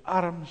so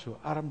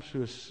arm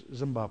soos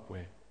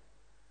Zimbabwe,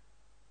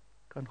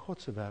 kan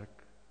God se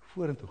werk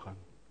vorentoe gaan.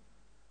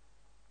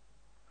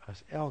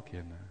 As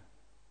elkeen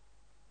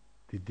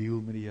die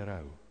deal met die Here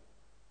hou.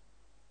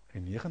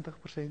 En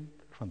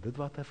 90% van dit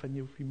wat hy van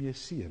jou mee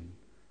seën,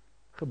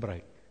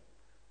 gebruik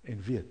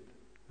en weet,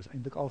 is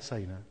eintlik al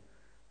syne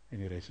en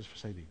die res is vir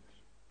sy diens.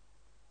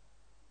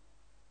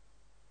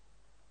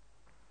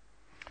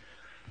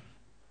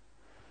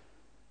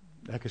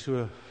 Ek is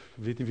so,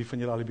 weet nie wie van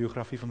julle al die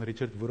biografie van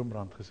Richard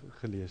Wurmbrand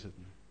gelees het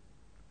nie.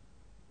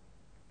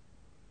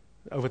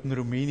 Ou wat in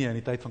Roemenië in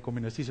die tyd van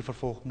kommunistiese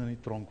vervolging in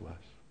die tronk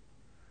was.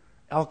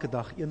 Elke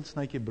dag 1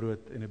 snytjie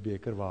brood en 'n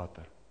beker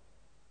water.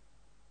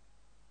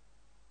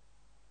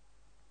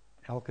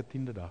 Elke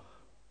 10de dag.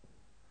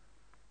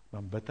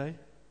 Dan bid hy,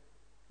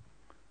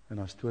 en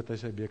dan stoot hy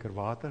sy beker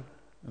water,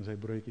 en sy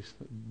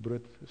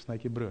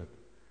snytjie brood,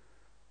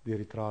 deur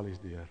die tralies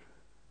deur,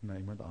 na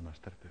iemand anders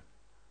toe.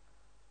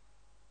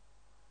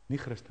 Nie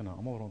Christene,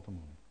 almal rondom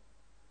hom.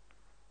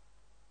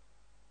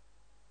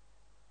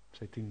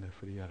 Sy 10de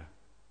vir die Here.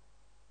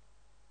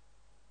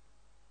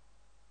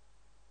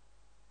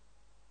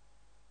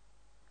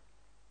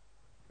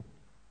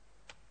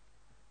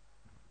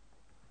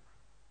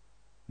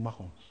 Mag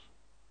ons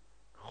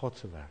God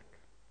se werk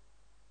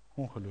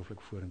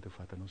ongelooflik vorentoe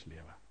vat in ons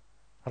lewe.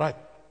 Right.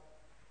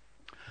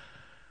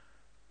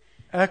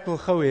 Ek wil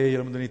gou hê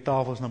julle moet die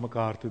tafels na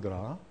mekaar toe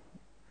dra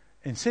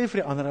en sê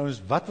vir die ander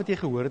ouens wat jy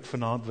gehoor het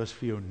vanaand was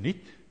vir jou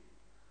nuut.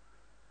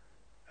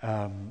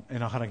 En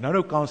dan gaan ek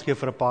nou kans gee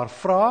vir 'n paar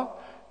vrae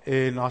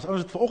en as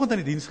ouens het vanoggend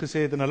in die diens gesê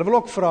het en hulle wil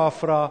ook vra,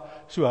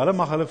 so hulle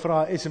mag hulle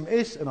vra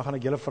SMS en dan gaan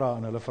ek julle vra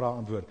en hulle vra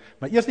antwoord.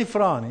 Maar eers nie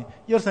vra nie,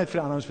 eers net vir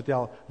die ander ouens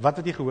vertel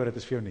wat jy gehoor het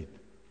is vir jou nuut.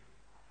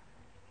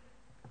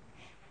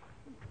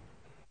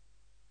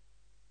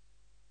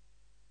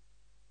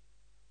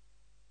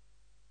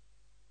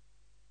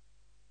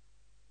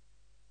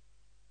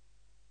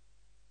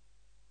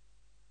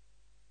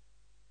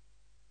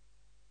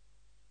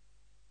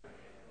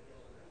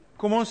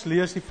 Kom ons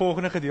lees die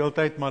volgende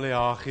gedeelte uit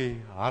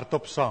Maleagi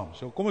hardop saam.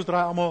 So kom ons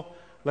draai almal,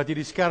 laat jy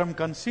die skerm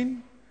kan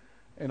sien,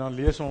 en dan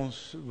lees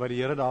ons wat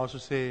die Here daarso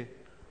sê,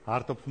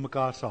 hardop vir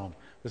mekaar saam.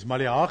 Dis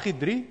Maleagi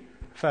 3,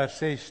 vers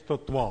 6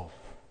 tot 12.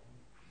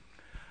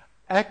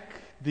 Ek,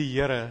 die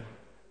Here,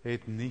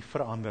 het nie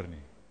verander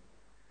nie.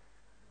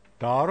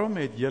 Daarom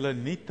het julle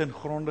nie ten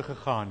gronde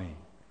gegaan nie,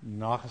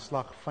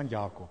 nageslag van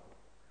Jakob.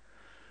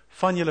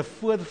 Van julle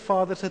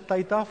voorvaders se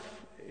tyd af,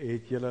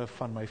 het julle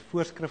van my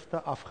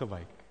voorskrifte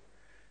afgewyk,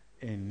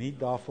 en nie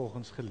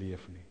daarvolgens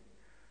geleef nie.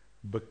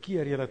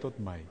 Bekeer julle tot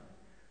my,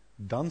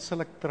 dan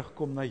sal ek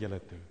terugkom na julle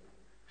toe,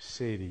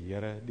 sê die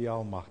Here die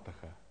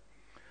Almagtige.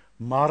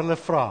 Maar hulle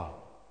vra,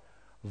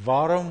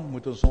 waarom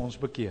moet ons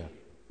bekeer?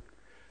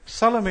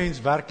 Sal 'n mens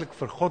werklik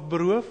vir God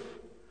beroof?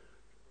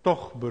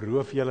 Tog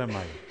beroof julle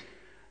my.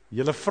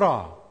 Julle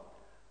vra,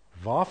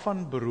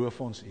 waarvan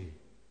beroof ons u?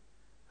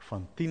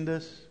 Van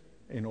tiendes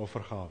en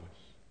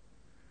offergawes.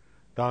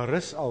 Daar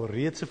rus al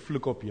reeds 'n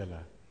vloek op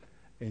julle,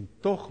 en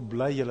tog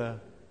bly julle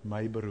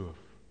my beroof.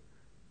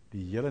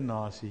 Die hele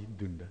nasie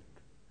doen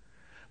dit.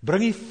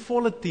 Bring die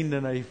volle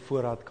tiende na die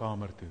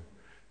voorraadkamer toe,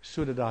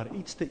 sodat daar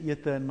iets te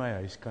ete in my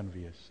huis kan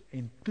wees,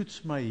 en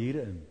toets my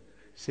hierin,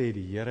 sê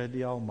die Here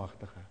die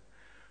Almagtige.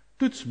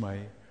 Toets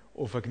my,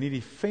 of ek nie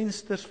die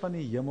vensters van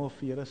die hemel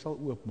vir julle sal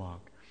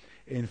oopmaak,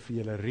 en vir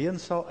julle reën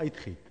sal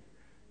uitgiet,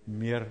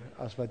 meer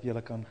as wat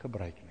julle kan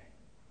gebruik nie.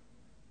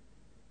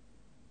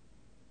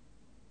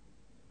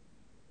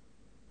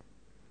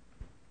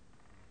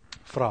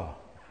 Vra.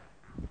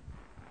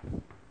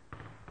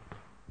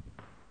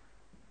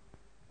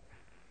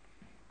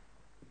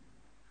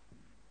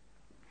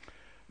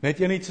 Net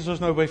iets as ons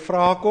nou by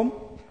vrae kom.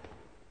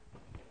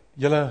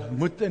 Julle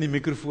moet in die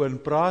mikrofoon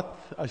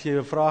praat as jy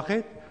 'n vraag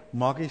het.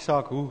 Maak nie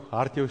saak hoe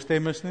hard jou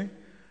stem is nie,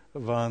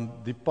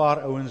 want die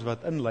paar ouens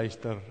wat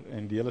inluister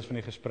en deel is van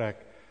die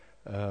gesprek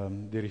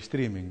deur die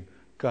streaming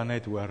kan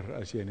net hoor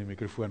as jy in die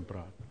mikrofoon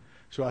praat.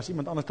 So as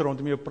iemand anders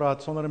rondom jou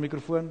praat sonder 'n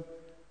mikrofoon,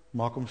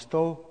 maak hom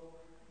stil.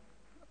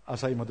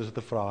 As hy iemand is wat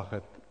 'n vraag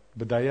het,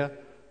 beduie,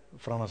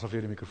 vra dan asof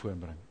jy die mikrofoon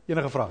bring.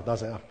 Enige vraag, daar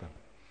is hy agter.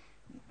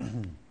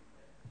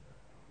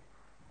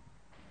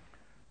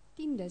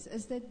 Tiendes,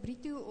 is dit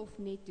bruto of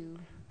netto?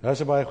 Dit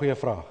is 'n baie goeie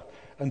vraag.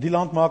 In die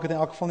land maak dit in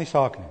elk geval nie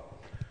saak nie.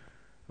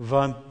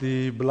 Want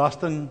die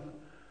belasting,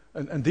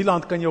 in die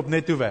land kan jy op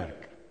netto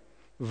werk.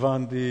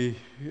 Want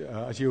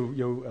as jy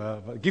jou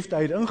gift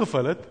aid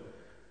ingevul het,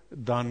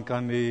 dan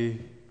kan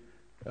die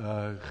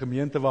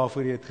gemeente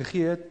waarvoor jy het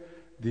gegee het,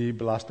 die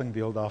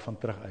belastingdeel daarvan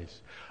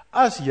terugeis.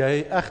 As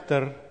jy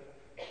egter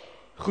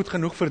goed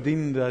genoeg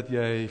verdien dat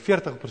jy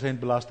 40%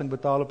 belasting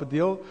betaal op 'n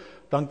deel,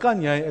 dan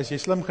kan jy, as jy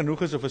slim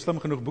genoeg is of 'n slim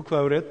genoeg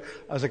boekhouer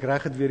het, as ek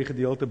reg het weer die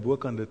gedeelte bo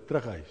kan dit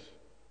terugeis.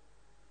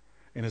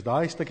 En as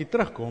daai stukkie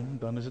terugkom,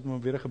 dan is dit maar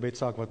weer 'n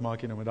gebedssaak, wat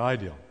maak jy nou met daai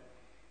deel?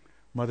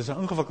 Maar dit is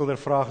 'n ingewikkelder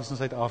vraag as in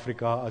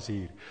Suid-Afrika as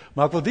hier.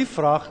 Maar ek wil die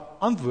vraag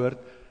antwoord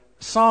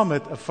saam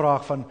met 'n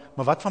vraag van,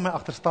 maar wat van my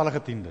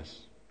agterstallige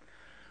tiendes?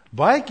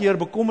 Baie keer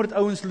bekommerd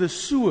ouens hulle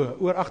so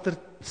oor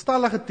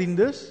agterstallige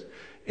tiendes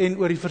en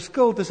oor die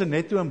verskil tussen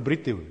netto en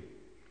bruto,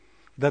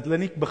 dat hulle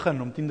nie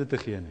begin om tiende te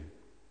gee nie.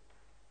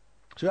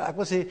 So ek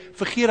wil sê,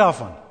 vergeet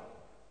daarvan.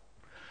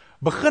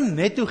 Begin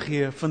netto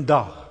gee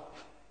vandag.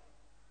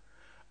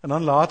 En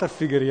dan later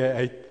figure jy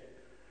uit,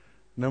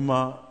 nou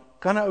maar,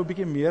 kan 'n ou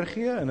bietjie meer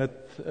gee en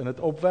dit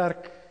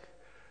opwerk,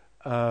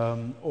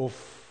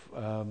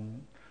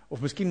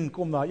 of miskien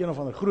kom daar een of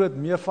ander groot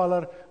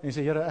meevaller en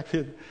sê, Here, ek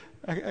weet,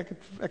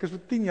 ek is vir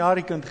 10 jaar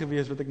die kind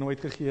gewees wat ek nooit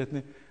gegee het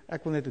nie.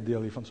 Ek wil net 'n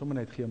deel hiervan, sommer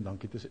net gee om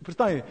dankie te sê.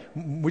 Verstaan jy?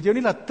 Moet jou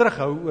nie laat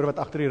terughou oor wat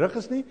agter die rug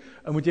is nie,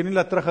 en moet jy nie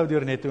laat terughou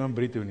deur netto en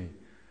bruto nie.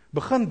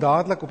 Begin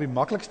dadelik op die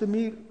maklikste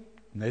manier,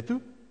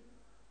 netto,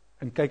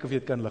 en kyk of jy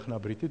dit kan lig na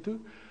bruto toe.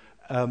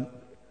 'n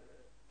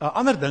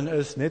Ander ding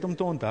is, net om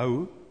te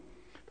onthou,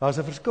 daar is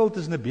 'n verskil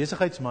tussen 'n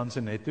besigheidsman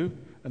se netto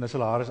en 'n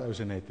salarisou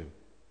se netto.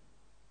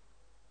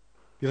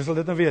 Julle sal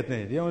dit nou weet,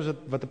 nee. Die jongens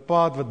wat 'n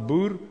pa het wat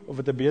boer of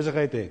wat 'n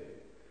besigheid het.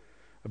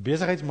 'n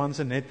Besigheidsman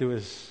se netto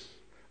is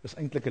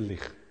eintlik 'n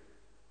lieg.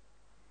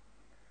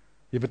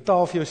 Jy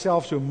betaal vir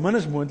jouself so min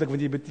as moontlik,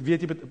 want jy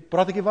weet,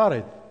 praat ek die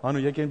waarheid? Hanno,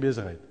 jy ken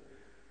besigheid.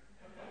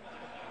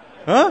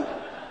 Huh?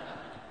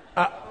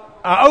 'n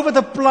Ou wat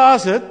 'n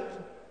plaas het,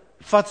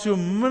 vat so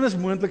min as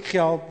moontlik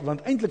geld,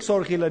 want eintlik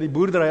sorg jy dat die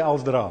boerdery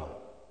als dra.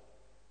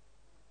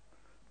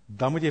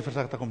 Dan moet jy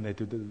versigtig om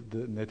netto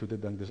te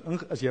dink. Dus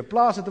as jy 'n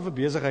plaas het of 'n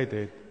besigheid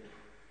het,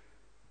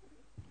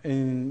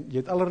 en jy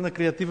het allerlei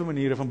kreatiewe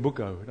maniere van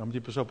boekhou, dan moet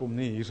jy pas op om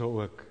nie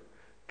hierso ook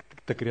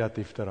te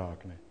kreatief te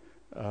raak nie.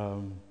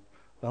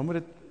 Dan moet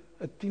dit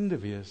 'n tiende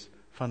wees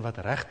van wat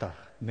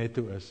regtig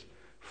netto is,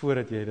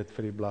 voordat jy dit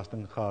vir die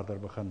belastinggaarder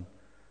begin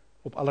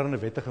op allerlei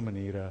wettige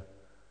maniere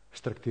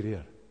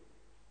struktureer.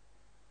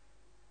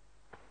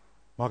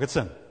 Maak dit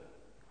sin?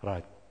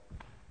 Right.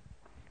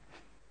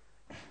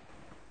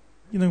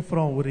 Een ding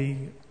vra oor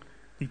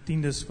die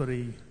tiendes vir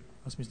die,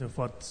 as mens nou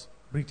vat,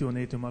 bruto en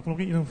netto, maar ek wil ook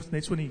nie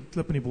net so in die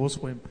klip in die bos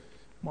gooi,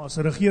 maar as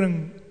 'n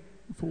regering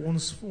vir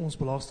ons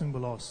belasting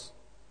belas,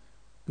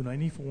 doen hy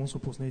nie vir ons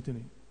op ons netto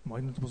nie, maar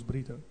hy doen op ons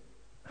bruto.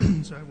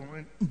 So ek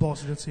wil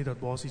basis dit sê dat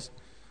basis,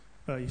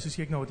 Jesus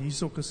kyk na wat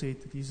Jesus ook gesê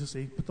het, dat Jesus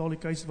sê, betaal die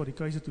keiser wat die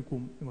keiser toe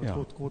kom, en wat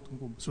God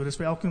kom. So dis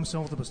vir elkeen om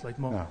self te besluit,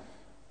 maar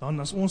dan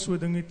as ons so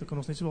ding het, dan kan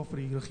ons net so wel vir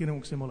die regering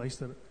ook sê, maar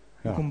luister,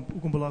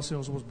 hoekom belas jy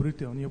ons op ons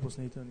bruto en nie op ons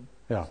netto nie?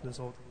 Ja. So dis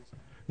altyd.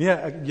 Nee,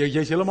 jy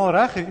is heeltemal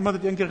reg. Iemand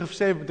het een keer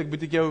gesê, moet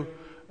ek jou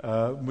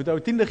moet ou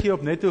tiende gee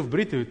op netto of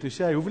bruto? Toe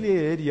sê hy, hoe wil jy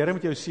hê die Here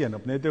moet jou seën,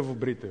 op netto of op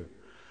bruto?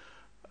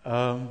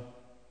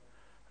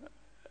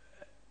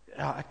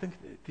 Ja, ek dink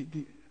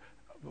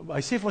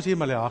hy sê vir ons hier in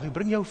Maleagi,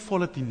 bring jou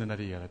volle tiende na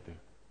die Here toe.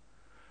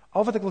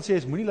 Al wat ek wil sê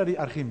is, moenie laat die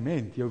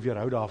argument jou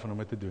weerhou daarvan om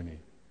dit te doen nie.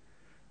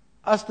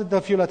 As dit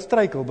vir jou laat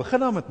struikel, begin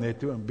dan met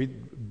netto en bied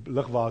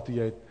lig waartoe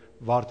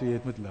jy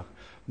het met lig.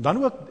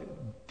 Dan ook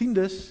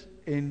tiendes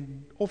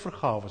en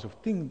offergawes, of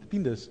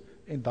tiendes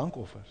en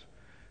dankoffers.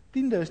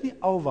 Tiende is nie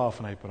al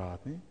waarvan hy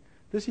praat nie.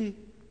 Dis die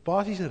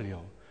basiese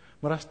reël.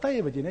 Maar as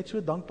tye wat jy net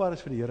so dankbaar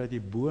is vir die Here, dat jy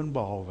boon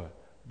behalwe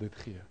dit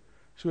gee.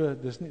 So,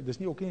 dis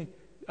nie ook nie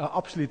 'n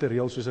absolute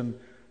reël soos in,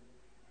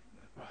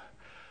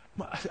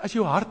 maar as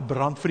jou hart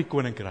brand vir die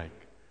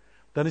koninkryk,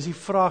 dan is die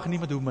vraag nie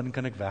met hoe min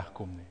kan ek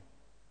wegkom nie.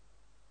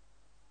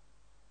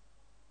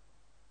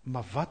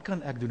 Maar wat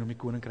kan ek doen om die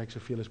koninkryk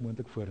soveel as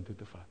moontlik vorentoe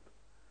te vat?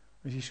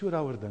 As jy so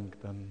daaroor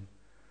dink, dan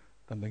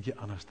dink jy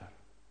anders daar.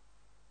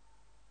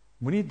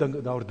 Moenie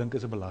daaroor dink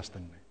as 'n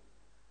belasting nie.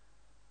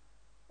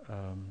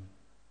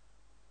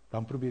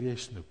 Dan probeer jy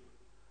snoep.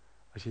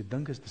 As jy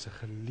dink dis 'n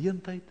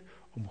geleentheid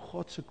om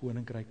God se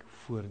koninkryk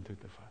vorentoe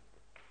te vat.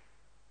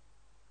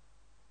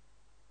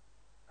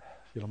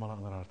 Dis heeltemal 'n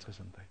ander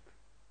hartsgesindheid.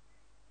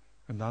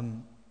 En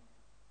dan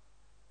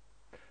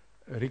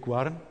Rick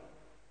Warren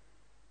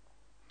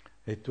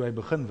het toe hy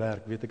begin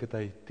werk, weet ek het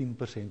hy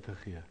 10%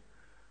 gegee.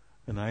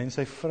 En hy en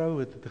sy vrou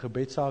het 'n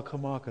gebedssaak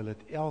gemaak, hulle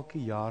het elke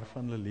jaar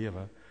van hulle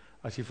lewe,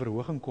 as die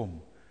verhoging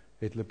kom,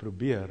 het hulle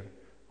probeer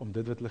om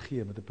dit wat hulle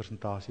gee met 'n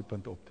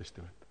persentasiepunt op te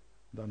stoot.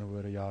 Dan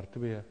oor jaar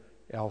 2,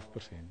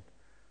 11%,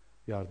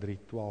 jaar 3,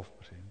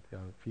 12%,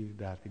 jaar 4,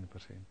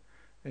 13%.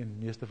 En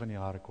meeste van die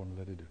jare kon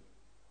hulle dit doen.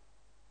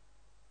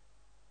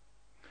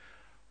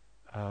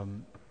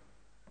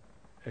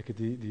 Ek het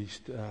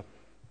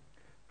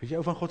weet jy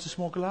ou van God se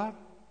smokkelaar?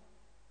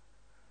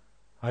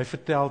 Hy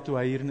vertel toe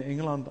hy hier in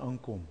Engeland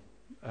aankom,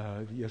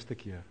 die eerste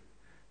keer,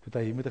 toe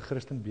hy hier met 'n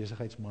Christen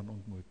besigheidsman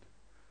ontmoet.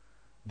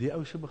 Die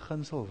ou se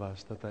beginsel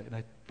was, dat hy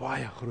het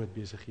baie groot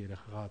besighede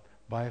gehad,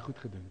 baie goed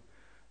gedoen.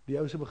 Die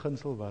ou se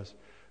beginsel was,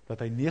 dat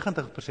hy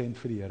 90%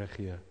 vir die Here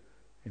gee,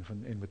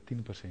 en met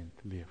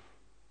 10% leef.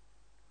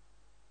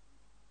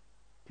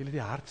 Julle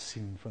die hart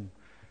sien van,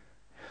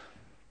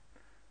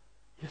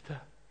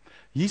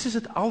 Jesus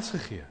het alles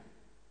gegee.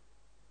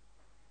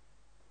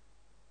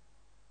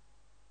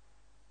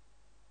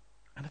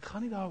 En dit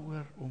gaan nie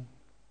daaroor om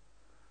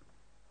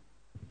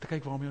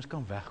kyk waarmee ons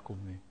kan wegkom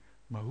nie,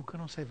 maar hoe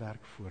kan ons sy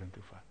werk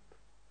vorentoe vat?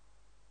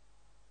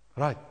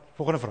 Right,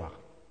 volgende vraag.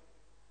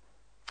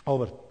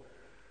 Albert.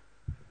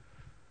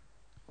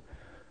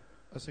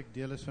 As ek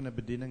deel is van 'n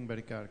bediening by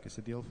die kerk, is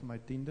dit deel van my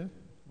 10de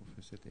of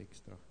is dit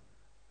ekstra?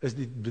 Is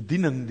die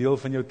bediening deel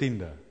van jou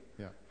 10de?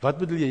 Ja. Wat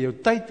bedoel jy, jou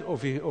tyd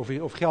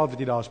of geld wat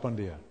jy daar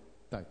spandeer?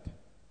 Tyd.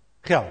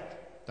 Geld?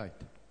 Tyd.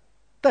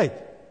 Tyd?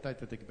 Tyd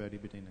wat ek by die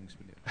bediening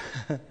spandeer.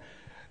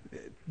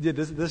 Ja,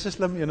 dis 'n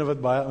slim ene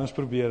wat baie ons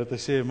probeer het, te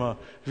sê, maar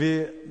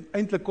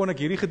eintlik kon ek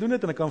hierdie gedoen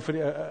het en ek kan vir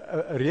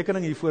 'n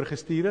rekening hiervoor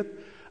gestuur het.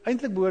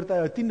 Eintlik behoort hy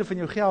 'n 10de van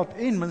jou geld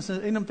en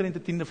minstens omtrent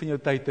 'n 10de van jou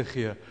tyd te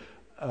gee.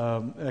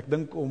 Ek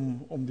dink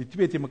om die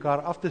twee te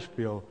mekaar af te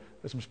speel,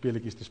 is om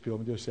speletjies te speel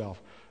met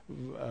jouself.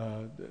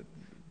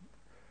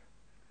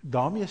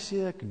 Daarmee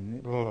sê ek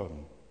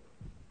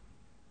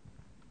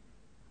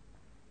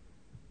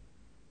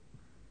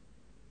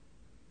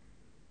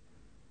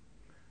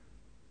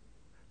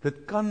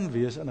dit kan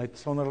wees in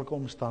uitsonderlike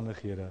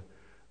omstandighede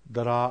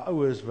dat daar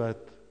oues wat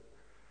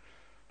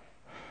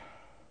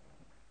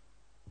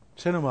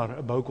sê nou maar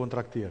 'n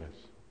boukontrakteur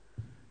is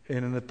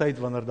en in 'n tyd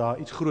wanneer daar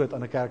iets groot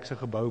aan 'n kerk se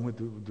gebou moet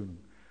doen,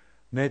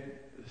 net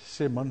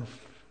sê man,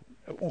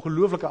 'n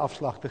ongelooflike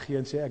afslag te gee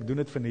en sê ek doen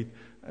dit verniet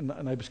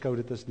en hy beskou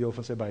dit as deel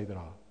van sy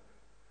bydrae.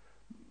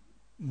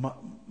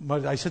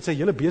 Maar hy sit sy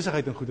hele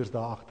besigheid en goeders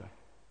daar agter.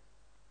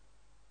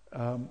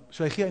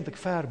 So hy gee eintlik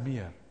ver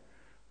meer.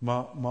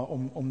 Maar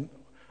om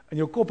in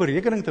jou kop 'n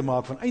rekening te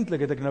maak van eintlik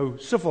het ek nou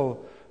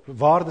soveel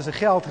waarde se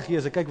geld gegee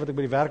as ek kyk wat ek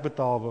by die werk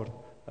betaal word,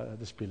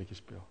 dis speletjies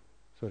speel.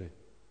 Sorry.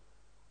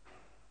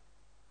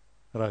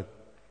 Right.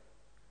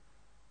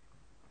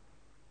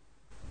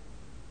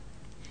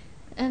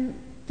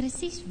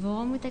 Presies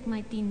waar moet ek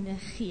my 10de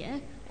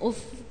gee? Of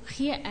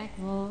gee ek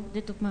waar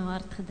dit op my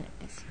hart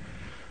gedruk is?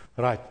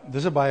 Right,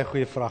 dis 'n baie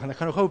goeie vraag en ek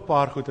gaan nog gou 'n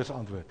paar goeters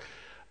antwoord.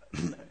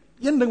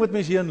 Een ding wat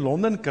mense hier in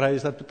Londen kry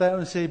is dat party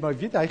ouens sê, maar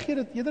weet hy gee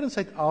dit eerder in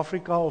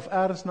Suid-Afrika of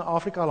ergens in 'n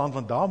Afrika land,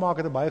 want daar maak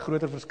dit 'n baie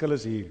groter verskil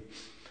as hier.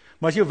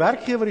 Maar as jou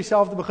werkgewer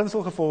dieselfde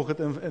beginsel gevolg het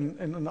en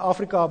in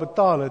Afrika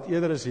betaal het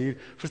eerder as hier,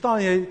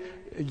 verstaan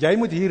jy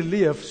moet hier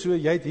leef, so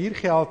jy het hier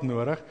geld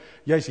nodig.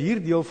 Jy's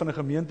hier deel van 'n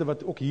gemeente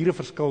wat ook hier 'n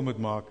verskil moet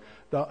maak.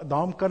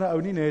 Daarom kan 'n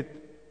ou nie net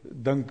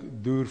dink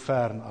deur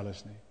ver en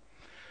alles nie.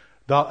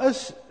 Daar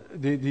is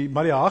die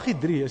Maleagi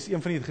 3 is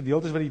een van die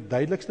gedeeltes wat die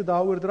duidelikste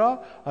daaroor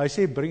dra. Hy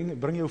sê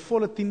bring jou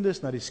volle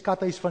 10des na die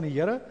skathuis van die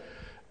Here.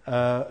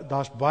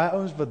 Daar's baie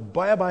ouens wat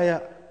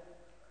baie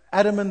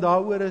adamant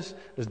daaroor is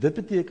dit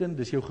beteken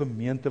dis jou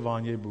gemeente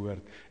waaraan jy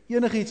behoort.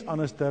 Enigiets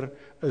anderster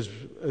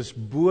is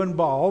bo en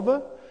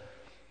behalwe.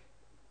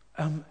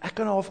 Ek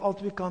kan half al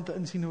twee kante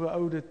insien hoe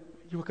ou dit,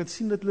 jy kan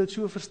sien dat hulle dit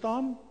so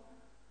verstaan.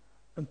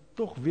 En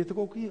tog weet ek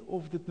ook nie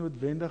of dit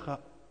noodwendig 'n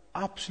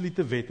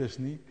absolute wet is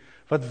nie.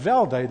 Wat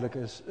wel duidelik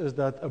is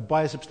dat 'n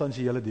baie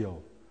substansiële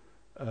deel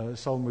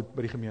sal moet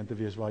by die gemeente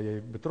wees waar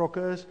jy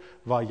betrokke is,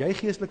 waar jy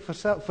geestelik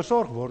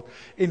versorg word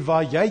en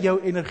waar jy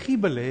jou energie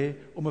belê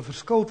om 'n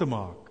verskil te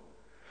maak.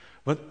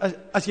 Want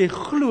as jy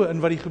glo in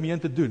wat die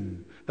gemeente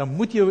doen, dan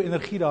moet jy jou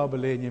energie daar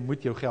belê en jy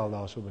moet jou geld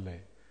daarso belê.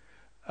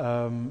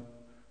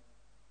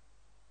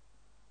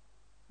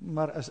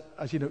 Maar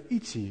as jy nou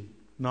ietsie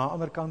na 'n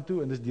ander kant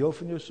toe en dis deel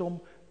van jou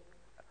som,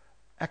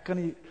 ek kan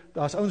nie,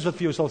 daar's ouens wat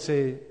vir jou sal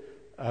sê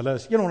hulle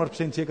is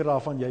 100% seker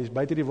daarvan jy is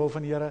buite die wil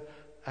van die Here.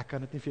 Ek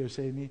kan dit nie vir jou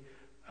sê nie.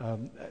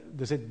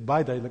 Dis net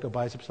baie duidelik 'n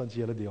baie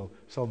substansiële deel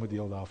sal moet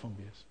deel daarvan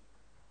wees.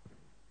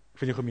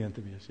 Van jou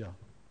gemeente wees, ja.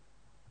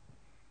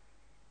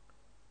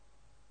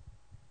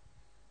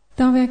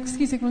 Dan ek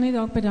wil net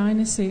dalk by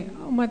daai sê,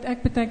 omdat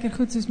ek baie keer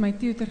goed soos my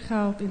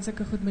tutorgeld en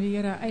sulke goed met die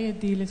Here eie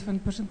deel het van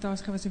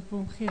persentasie wat ek vir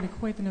hom gee, ek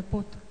gooi dit in 'n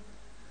pot.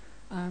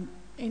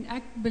 En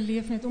ek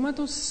beleef net, omdat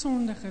ons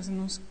sondig is en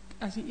ons,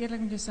 as jy eerlik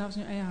met jouself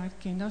in jou eie hart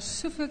ken, daar's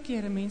soveel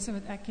kere mense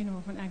wat ek ken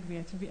waarvan ek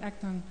weet, vir wie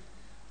ek dan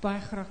baie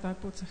graag daai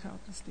pot se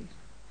geld bestuur.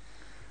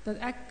 Dat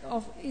ek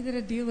of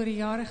iedere deel oor die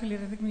jare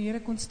gelede dat ek met die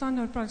Here konstant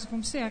oor praat, so ek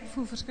hom sê ek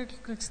voel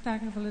verskriklik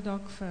sterk of hulle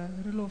dalk vir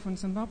Rolof in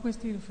Zimbabwe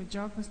stuur of vir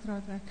Jacques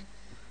Straatweg.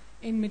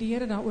 En met die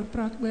Here daaroor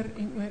praat oor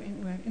en oor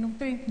en oor. En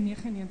omtrent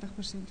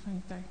 99% van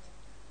die tyd.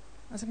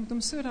 As ek met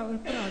hom so daaroor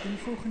praat in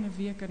die volgende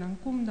weke, dan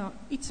kom daar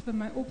iets by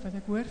my op wat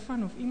ek hoor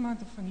van of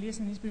iemand of van lees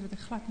in die nuusbrief wat ek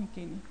glad nie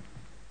ken nie.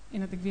 En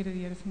dat ek weet dat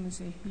die Here vir my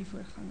sê,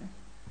 hiervoor gaan dit.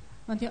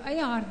 Want jou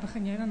eie hart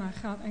begin jy dan daai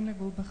geld eintlik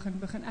wil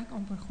begin ek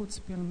amper God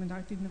speel met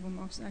daai 10de wil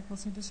maak. So ek wil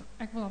sê dis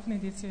ek wil af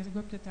net dit sê, as ek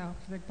hoop dit help,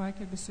 dat ek baie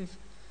keer besef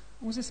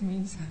ons is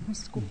mense,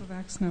 ons koppe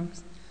werk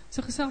snaaks.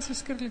 So gesels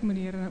verskriklik met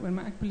die Here daaroor,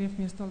 maar ek beleef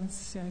meestal en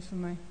sê hy vir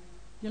my,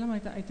 julle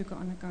moet uit ook aan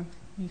die ander kant,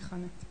 hier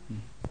gaan dit.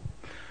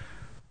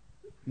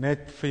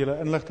 Net vir julle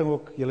inligting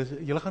ook,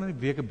 julle gaan in die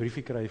week 'n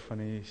briefie kry van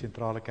die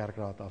sentrale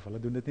kerkraad af. Hulle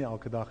doen dit nie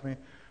elke dag nie,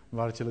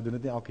 maar julle doen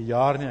dit nie elke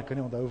jaar nie. Ek kan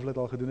nie onthou of hulle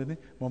dit al gedoen het nie,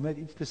 maar om net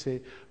iets te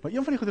sê. Maar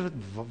een van die goeie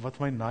wat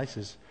vir my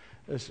nice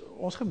is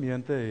ons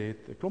gemeente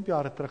het 'n klomp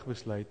jare terug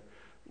besluit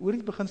oor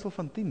die beginsel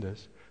van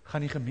 10des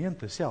gaan die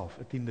gemeente self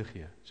 'n 10de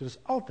gee. So dis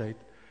altyd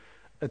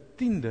 'n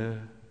 10de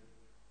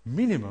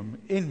minimum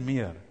en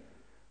meer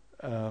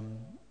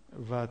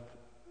wat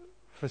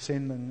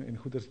versending en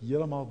goeders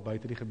heeltemal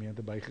buite die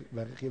gemeente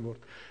weggegee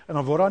word. En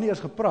dan word daar nie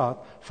eers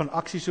gepraat van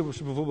aksies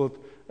soos byvoorbeeld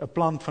 'n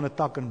plant van 'n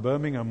tak in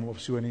Birmingham of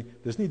so nie.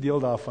 Dis nie deel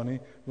daarvan nie,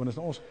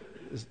 want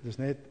dis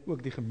net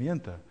ook die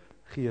gemeente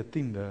gee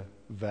 10de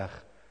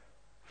weg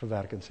vir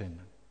werk en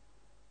sending.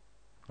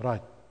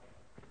 Right.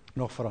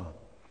 Nog vrae?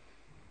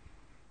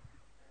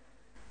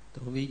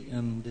 Davie,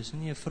 dis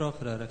nie 'n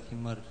vraag regtig,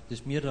 maar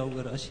dis meer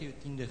daaroor as jy jou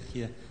 10de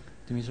gee,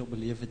 ten minste op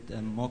beleef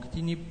het, maak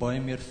dit nie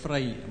baie meer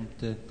vry om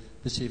te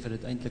besef dat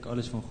dit eintlik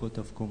alles van God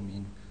afkom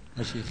en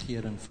as jy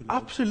gee dan voel.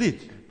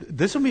 Absoluut.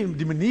 Dis om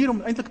die manier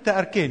om eintlik te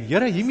erken.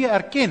 Here, hiermee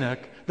erken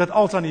ek dat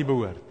alles aan U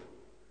behoort.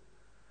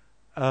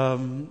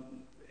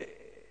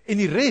 En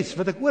die res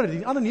wat ek oor,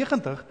 die ander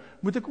 90,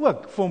 moet ek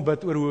ook vir hom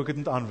bid oor hoe ek dit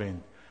moet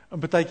aanwend. En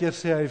partykeer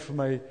sê hy vir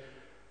my,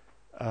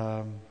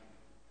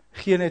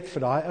 gee net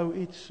vir daai ou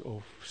iets,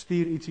 of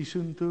stuur ietsie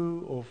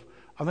soontoe, of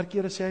ander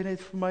kere sê hy net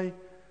vir my,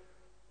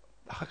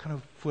 ek gaan nou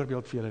 'n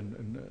voorbeeld vir julle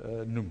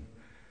noem.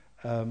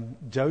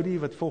 Jody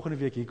wat volgende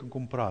week hier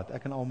kom praat,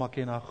 ek en Alma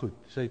ken haar goed,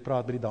 sy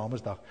praat by die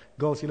damesdag,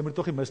 girls, julle moet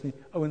tog nie mis nie,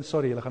 ouens,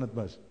 sorry, julle gaan dit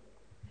mis.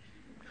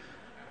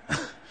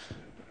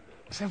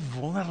 Sy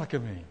 'n wonderlike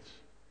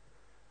mens,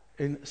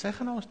 en sy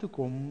gaan na ons toe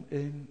kom,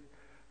 en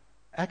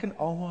ek en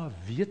Alma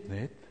weet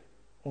net,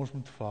 ons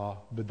moet vir haar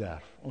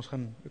bederf, ons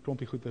gaan 'n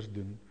klompie goeders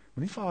doen,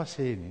 moet nie vir haar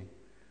sê nie,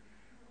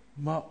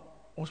 maar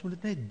ons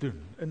moet dit net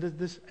doen, en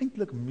dit is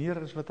eintlik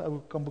meer as wat 'n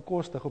ou kan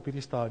bekostig op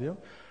hierdie stadium,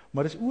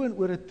 maar dis oë en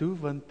ore toe,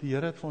 want die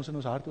Here het vir ons in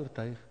ons hart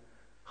oortuig,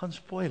 gaan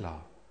spoil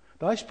haar.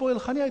 Daai spoil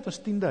gaan nie uit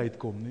ons 10de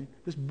uitkom nie,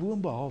 dis bo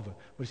en behalwe,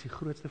 maar dis die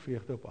grootste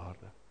vreugde op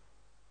aarde.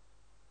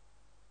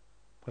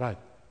 Right.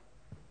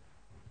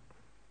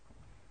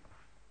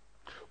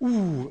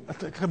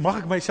 Mag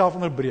ek myself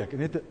onderbreek en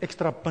net 'n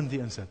ekstra punt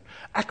hier insit.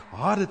 Ek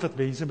haat dit wat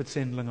mense met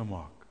sendlinge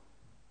maak.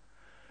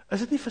 Is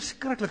dit nie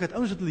verskriklik dat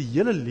ouens wat hulle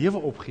hele lewe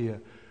opgee,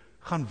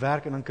 gaan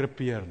werk en dan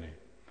krepeer nie?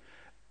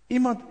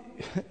 Iemand,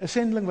 'n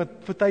sendeling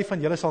wat party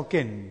van julle sal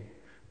ken,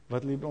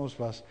 wat lief by ons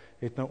was,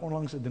 het nou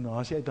onlangs 'n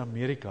donasie uit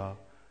Amerika,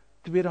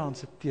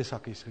 tweedehandse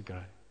teesakkies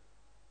gekry.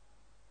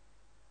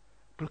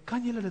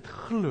 Kan julle dit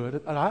glo?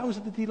 Daai ouens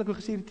het natuurlik al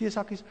gesê, die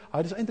teesakkies,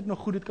 dis eintlik nog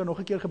goed, dit kan nog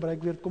 'n keer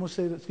gebruik word, kom ons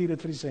stuur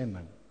dit vir die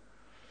sending.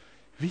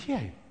 Weet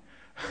jy?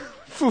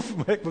 Voel vir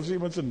my, ek wil so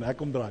iemand se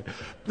nek omdraai.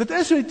 Dit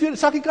is so, die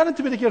sakkie kan 'n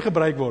tweede keer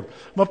gebruik word,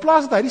 maar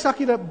plaas dat hy die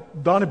sakkie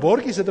daar in die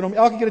bordjie sit en hom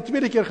elke keer 'n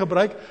tweede keer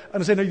gebruik, en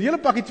dan sê nou die hele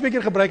pakkie 2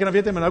 keer gebruik, en dan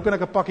weet hy, maar nou kan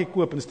ek 'n pakkie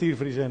koop en stuur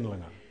vir die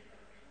sendelinge.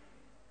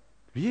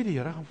 Wie die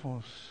Here gaan vir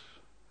ons,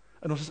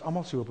 en ons is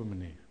almal so op 'n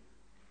manier.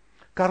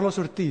 Carlos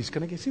Ortiz,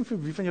 kan ek sien vir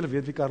wie van julle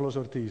weet wie Carlos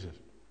Ortiz is?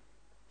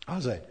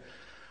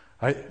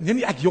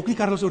 Nee, ek jok nie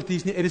Carlos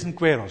Ortiz nie, Edison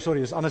Queiroz,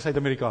 sorry, is 'n ander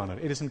Suid-Amerikaner,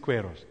 Edison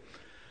Queiroz.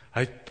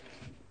 Hy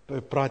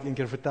praat een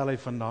keer, vertel hy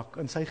van,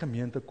 in sy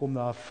gemeente kom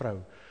daar 'n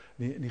vrou,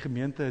 die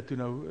gemeente het toe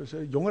nou, is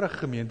 'n jongerige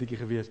gemeentetjie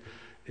gewees,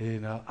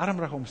 en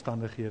armerige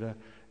omstandighede,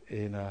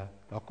 en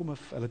daar kom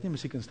hulle het nie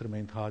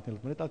musiekinstrument gehad nie,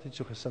 hulle het net altyd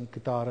so gesing,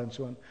 gitare en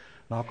so aan,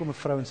 daar kom 'n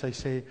vrou en sy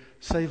sê,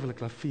 sy wil 'n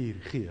klavier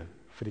gee,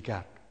 vir die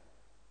kerk,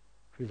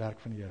 vir die werk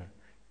van die Here.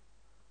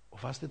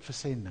 Of was dit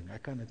versending?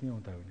 Ek kan dit nie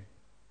onthou nie.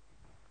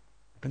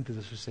 Ek dink dit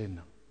is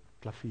versending,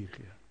 klavier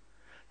gee.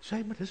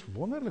 Sy, maar dis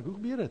wonderlik, hoe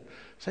gebeur dit?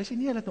 Sy sê,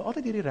 nee, hulle het nou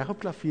altyd hierdie regop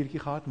klaviertjie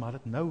gehad, maar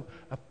het nou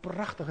 'n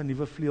pragtige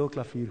nuwe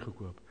vleuelklavier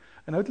gekoop.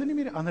 En nou het hulle nie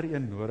meer die ander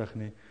een nodig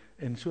nie,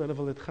 en so hulle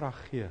wil dit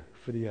graag gee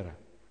vir die Here.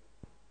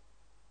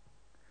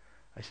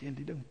 Hy sê, en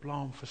die ding pla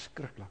hom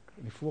verskriklik,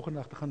 en die volgende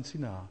dag te gaan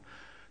sien na haar.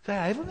 Sy,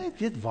 hy wil net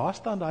weet, waar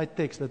staan daai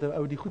teks, dat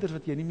ou die goeders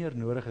wat jy nie meer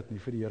nodig het nie,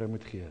 vir die Here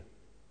moet gee.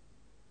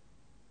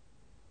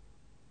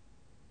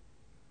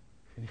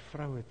 En die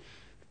vrou het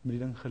met die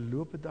ding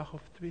geloop 'n dag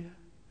of 2,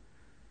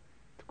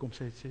 kom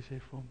sy sê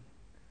vir hom,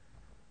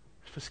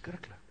 dit is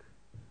verskriklik,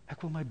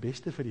 ek wil my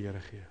beste vir die Here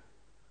gee.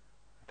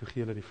 Toe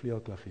gee hulle die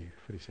vleuelklavier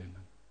vir die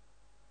sending.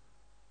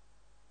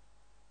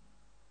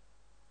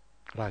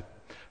 Right.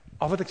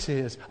 Al wat ek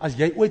sê is, as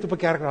jy ooit op 'n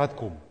kerkraad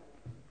kom,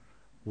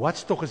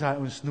 wat's tog as hy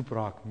ons snoep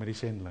raak met die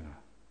sendlinge.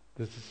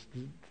 Dit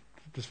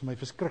is vir my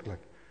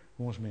verskriklik,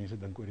 hoe ons mense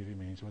dink oor hierdie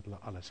mense, wat hulle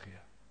alles gee.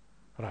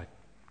 Right.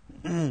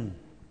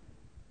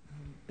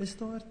 Is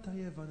daar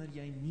tye wanneer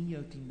jy nie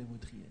jou 10de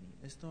moet gee nie?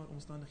 Is daar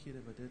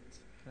omstandighede wat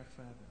dit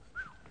regverdig?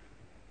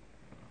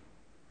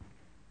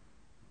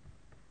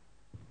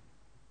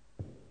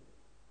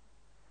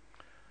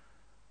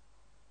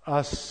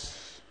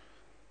 As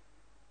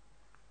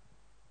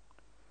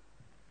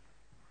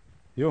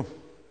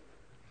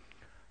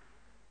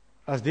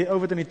die ou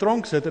wat in die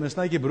tronk sit en 'n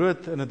snytjie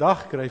brood in 'n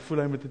dag kry, voel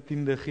hy met 'n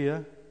 10de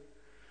gee,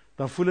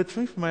 dan voel dit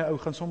vir my ou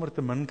gaan sommer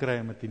te min kry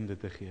om 'n 10de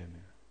te gee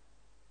nie.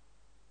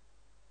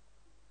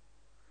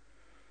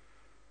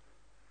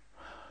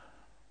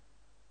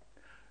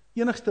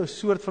 Enigste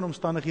soort van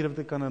omstandighede wat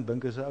ek kan aan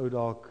dink is 'n ou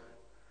dalk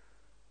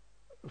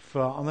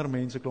vir ander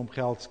mense klomp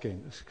geld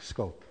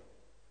skuld.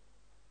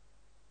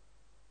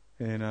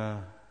 En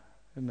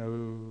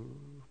nou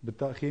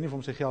gee nie vir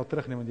hom sy geld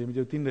terug nie, want jy moet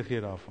jou 10de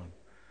gee daarvan.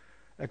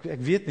 Ek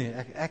weet nie,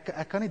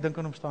 ek kan nie dink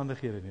aan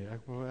omstandighede nie.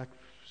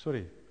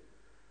 Sorry.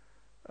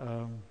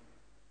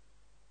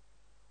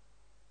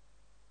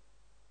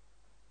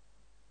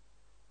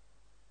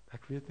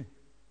 weet nie.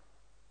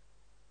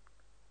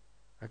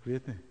 Ek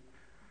weet nie.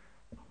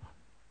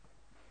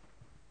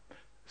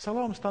 Sal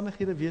daar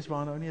omstandighede wees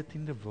waar nou nie 'n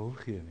tiende wil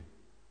gee nie?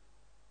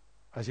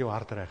 As jou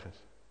hart reg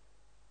is.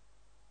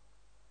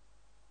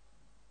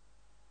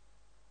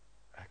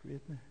 Ek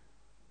weet nie.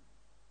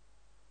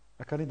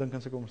 Ek kan nie dink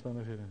aan sulke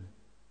omstandighede nie.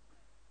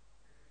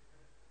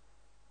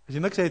 As jy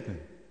niks het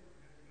nie.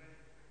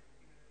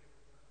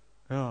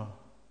 Ja.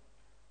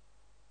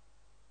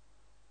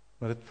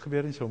 Maar dit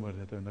gebeur nie sommer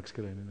dat jy niks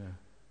kry nie. Nee.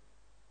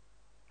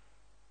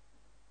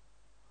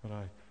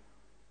 Right.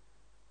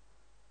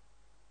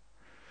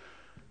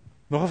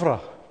 Nog 'n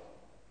vraag.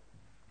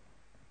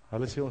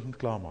 Hulle sê ons moet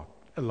klaarmaak.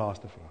 'n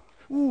Laaste vraag.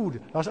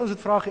 Daar's ouens wat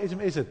vrae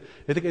SMS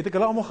het ek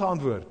hulle almal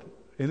geantwoord.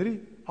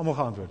 Henry, almal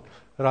geantwoord.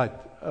 Right.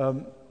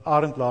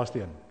 Arend laaste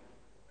een.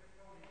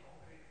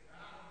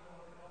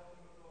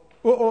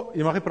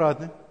 Jy mag nie praat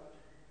nie.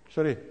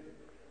 Sorry.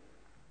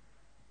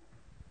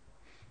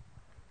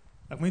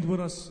 Ek meen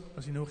hoor as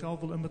jy nou geld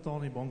wil inbetaal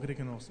in die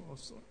bankrekening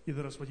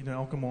eerder as wat jy nou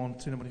elke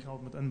maand sê nou maar die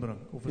geld moet inbring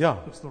of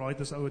is dit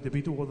is ou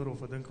debietorder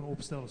of 'n ding kan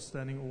opstel,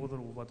 standing order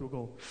of wat ook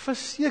al.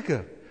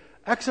 Verseker.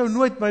 Ek sou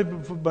nooit my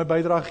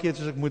bydrae gee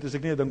soos ek moet as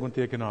ek nie 'n ding kon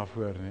teken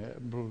daarvoor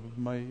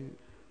nie.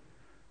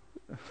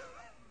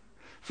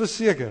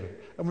 Verseker.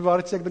 Ek moet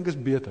waarheid sê ek dink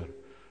is beter.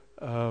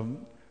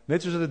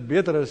 Net soos dit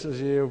beter is as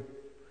jy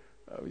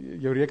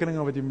jou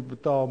rekeninge wat jy moet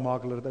betaal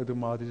maak hulle dit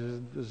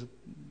outomaties is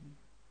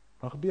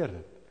dan gebeur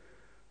dit.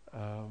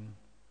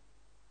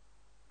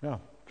 Ja,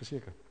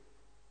 verseker.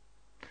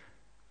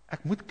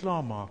 Ek moet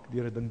klaarmaak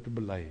deur 'n ding te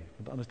bely,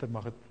 want anders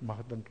mag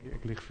dit dink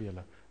ek lieg vir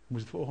julle. Ek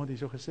moes dit vanoggend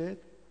hierso gesê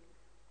het.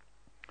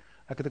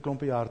 Ek het 'n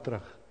klompie jaar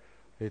terug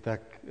het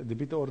ek 'n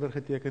debietorder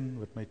geteken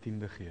wat my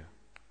 10de gee.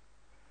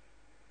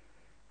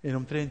 En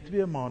omtrent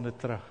 2 maande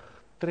terug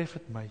tref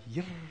dit my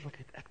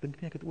heerlikheid. Ek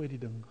dink nie ek het ooit die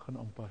ding gaan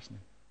aanpas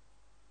nie.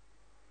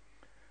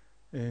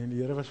 En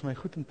die Here was vir my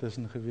goed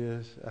intussen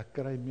gewees. Ek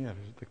kry meer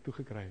as wat ek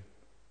toegekry het.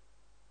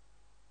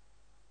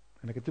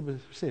 En ek het toe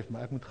besef,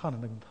 maar ek moet gaan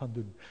en ek moet gaan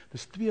doen.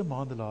 Dis 2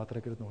 maande later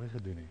ek het dit nog nie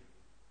gedoen nie.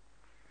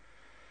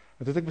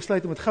 En toe het ek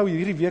besluit om dit gou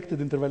hierdie week te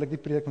doen terwyl ek die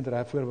preek met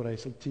rap voorberei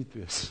sal cheat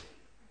wees.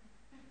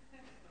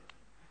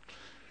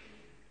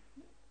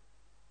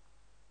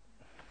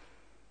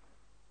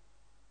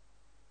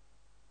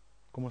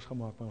 Kom ons gaan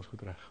maak my ons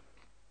goed reg.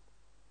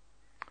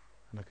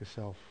 En ek is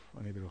self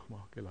aan die droog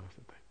maak die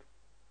laaste tyd.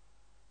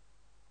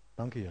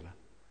 Dankie julle.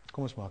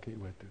 Kom ons maak die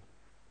oë toe.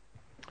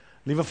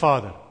 Liewe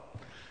Vader,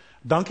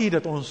 dankie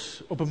dat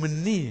ons op 'n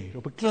manier,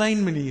 op 'n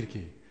klein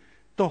maniertjie,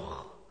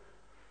 tog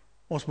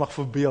ons mag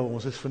verbeel,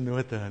 ons is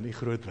vennote in die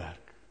groot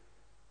werk.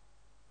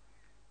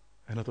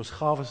 En dat ons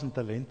gawes en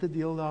talente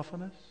deel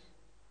daarvan is.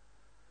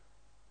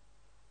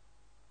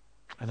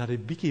 En dat die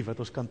bietjie wat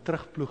ons kan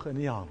terugploeg in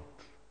die hand,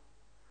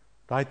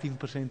 daai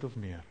 10% of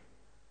meer,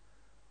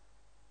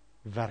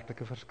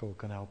 werklike verskil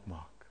kan help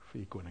maak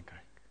vir u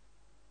koninkryk.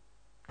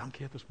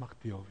 Dankie dat ons mag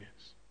deel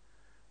wees.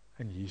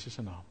 In Jesus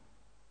se naam.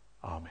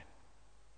 Amen.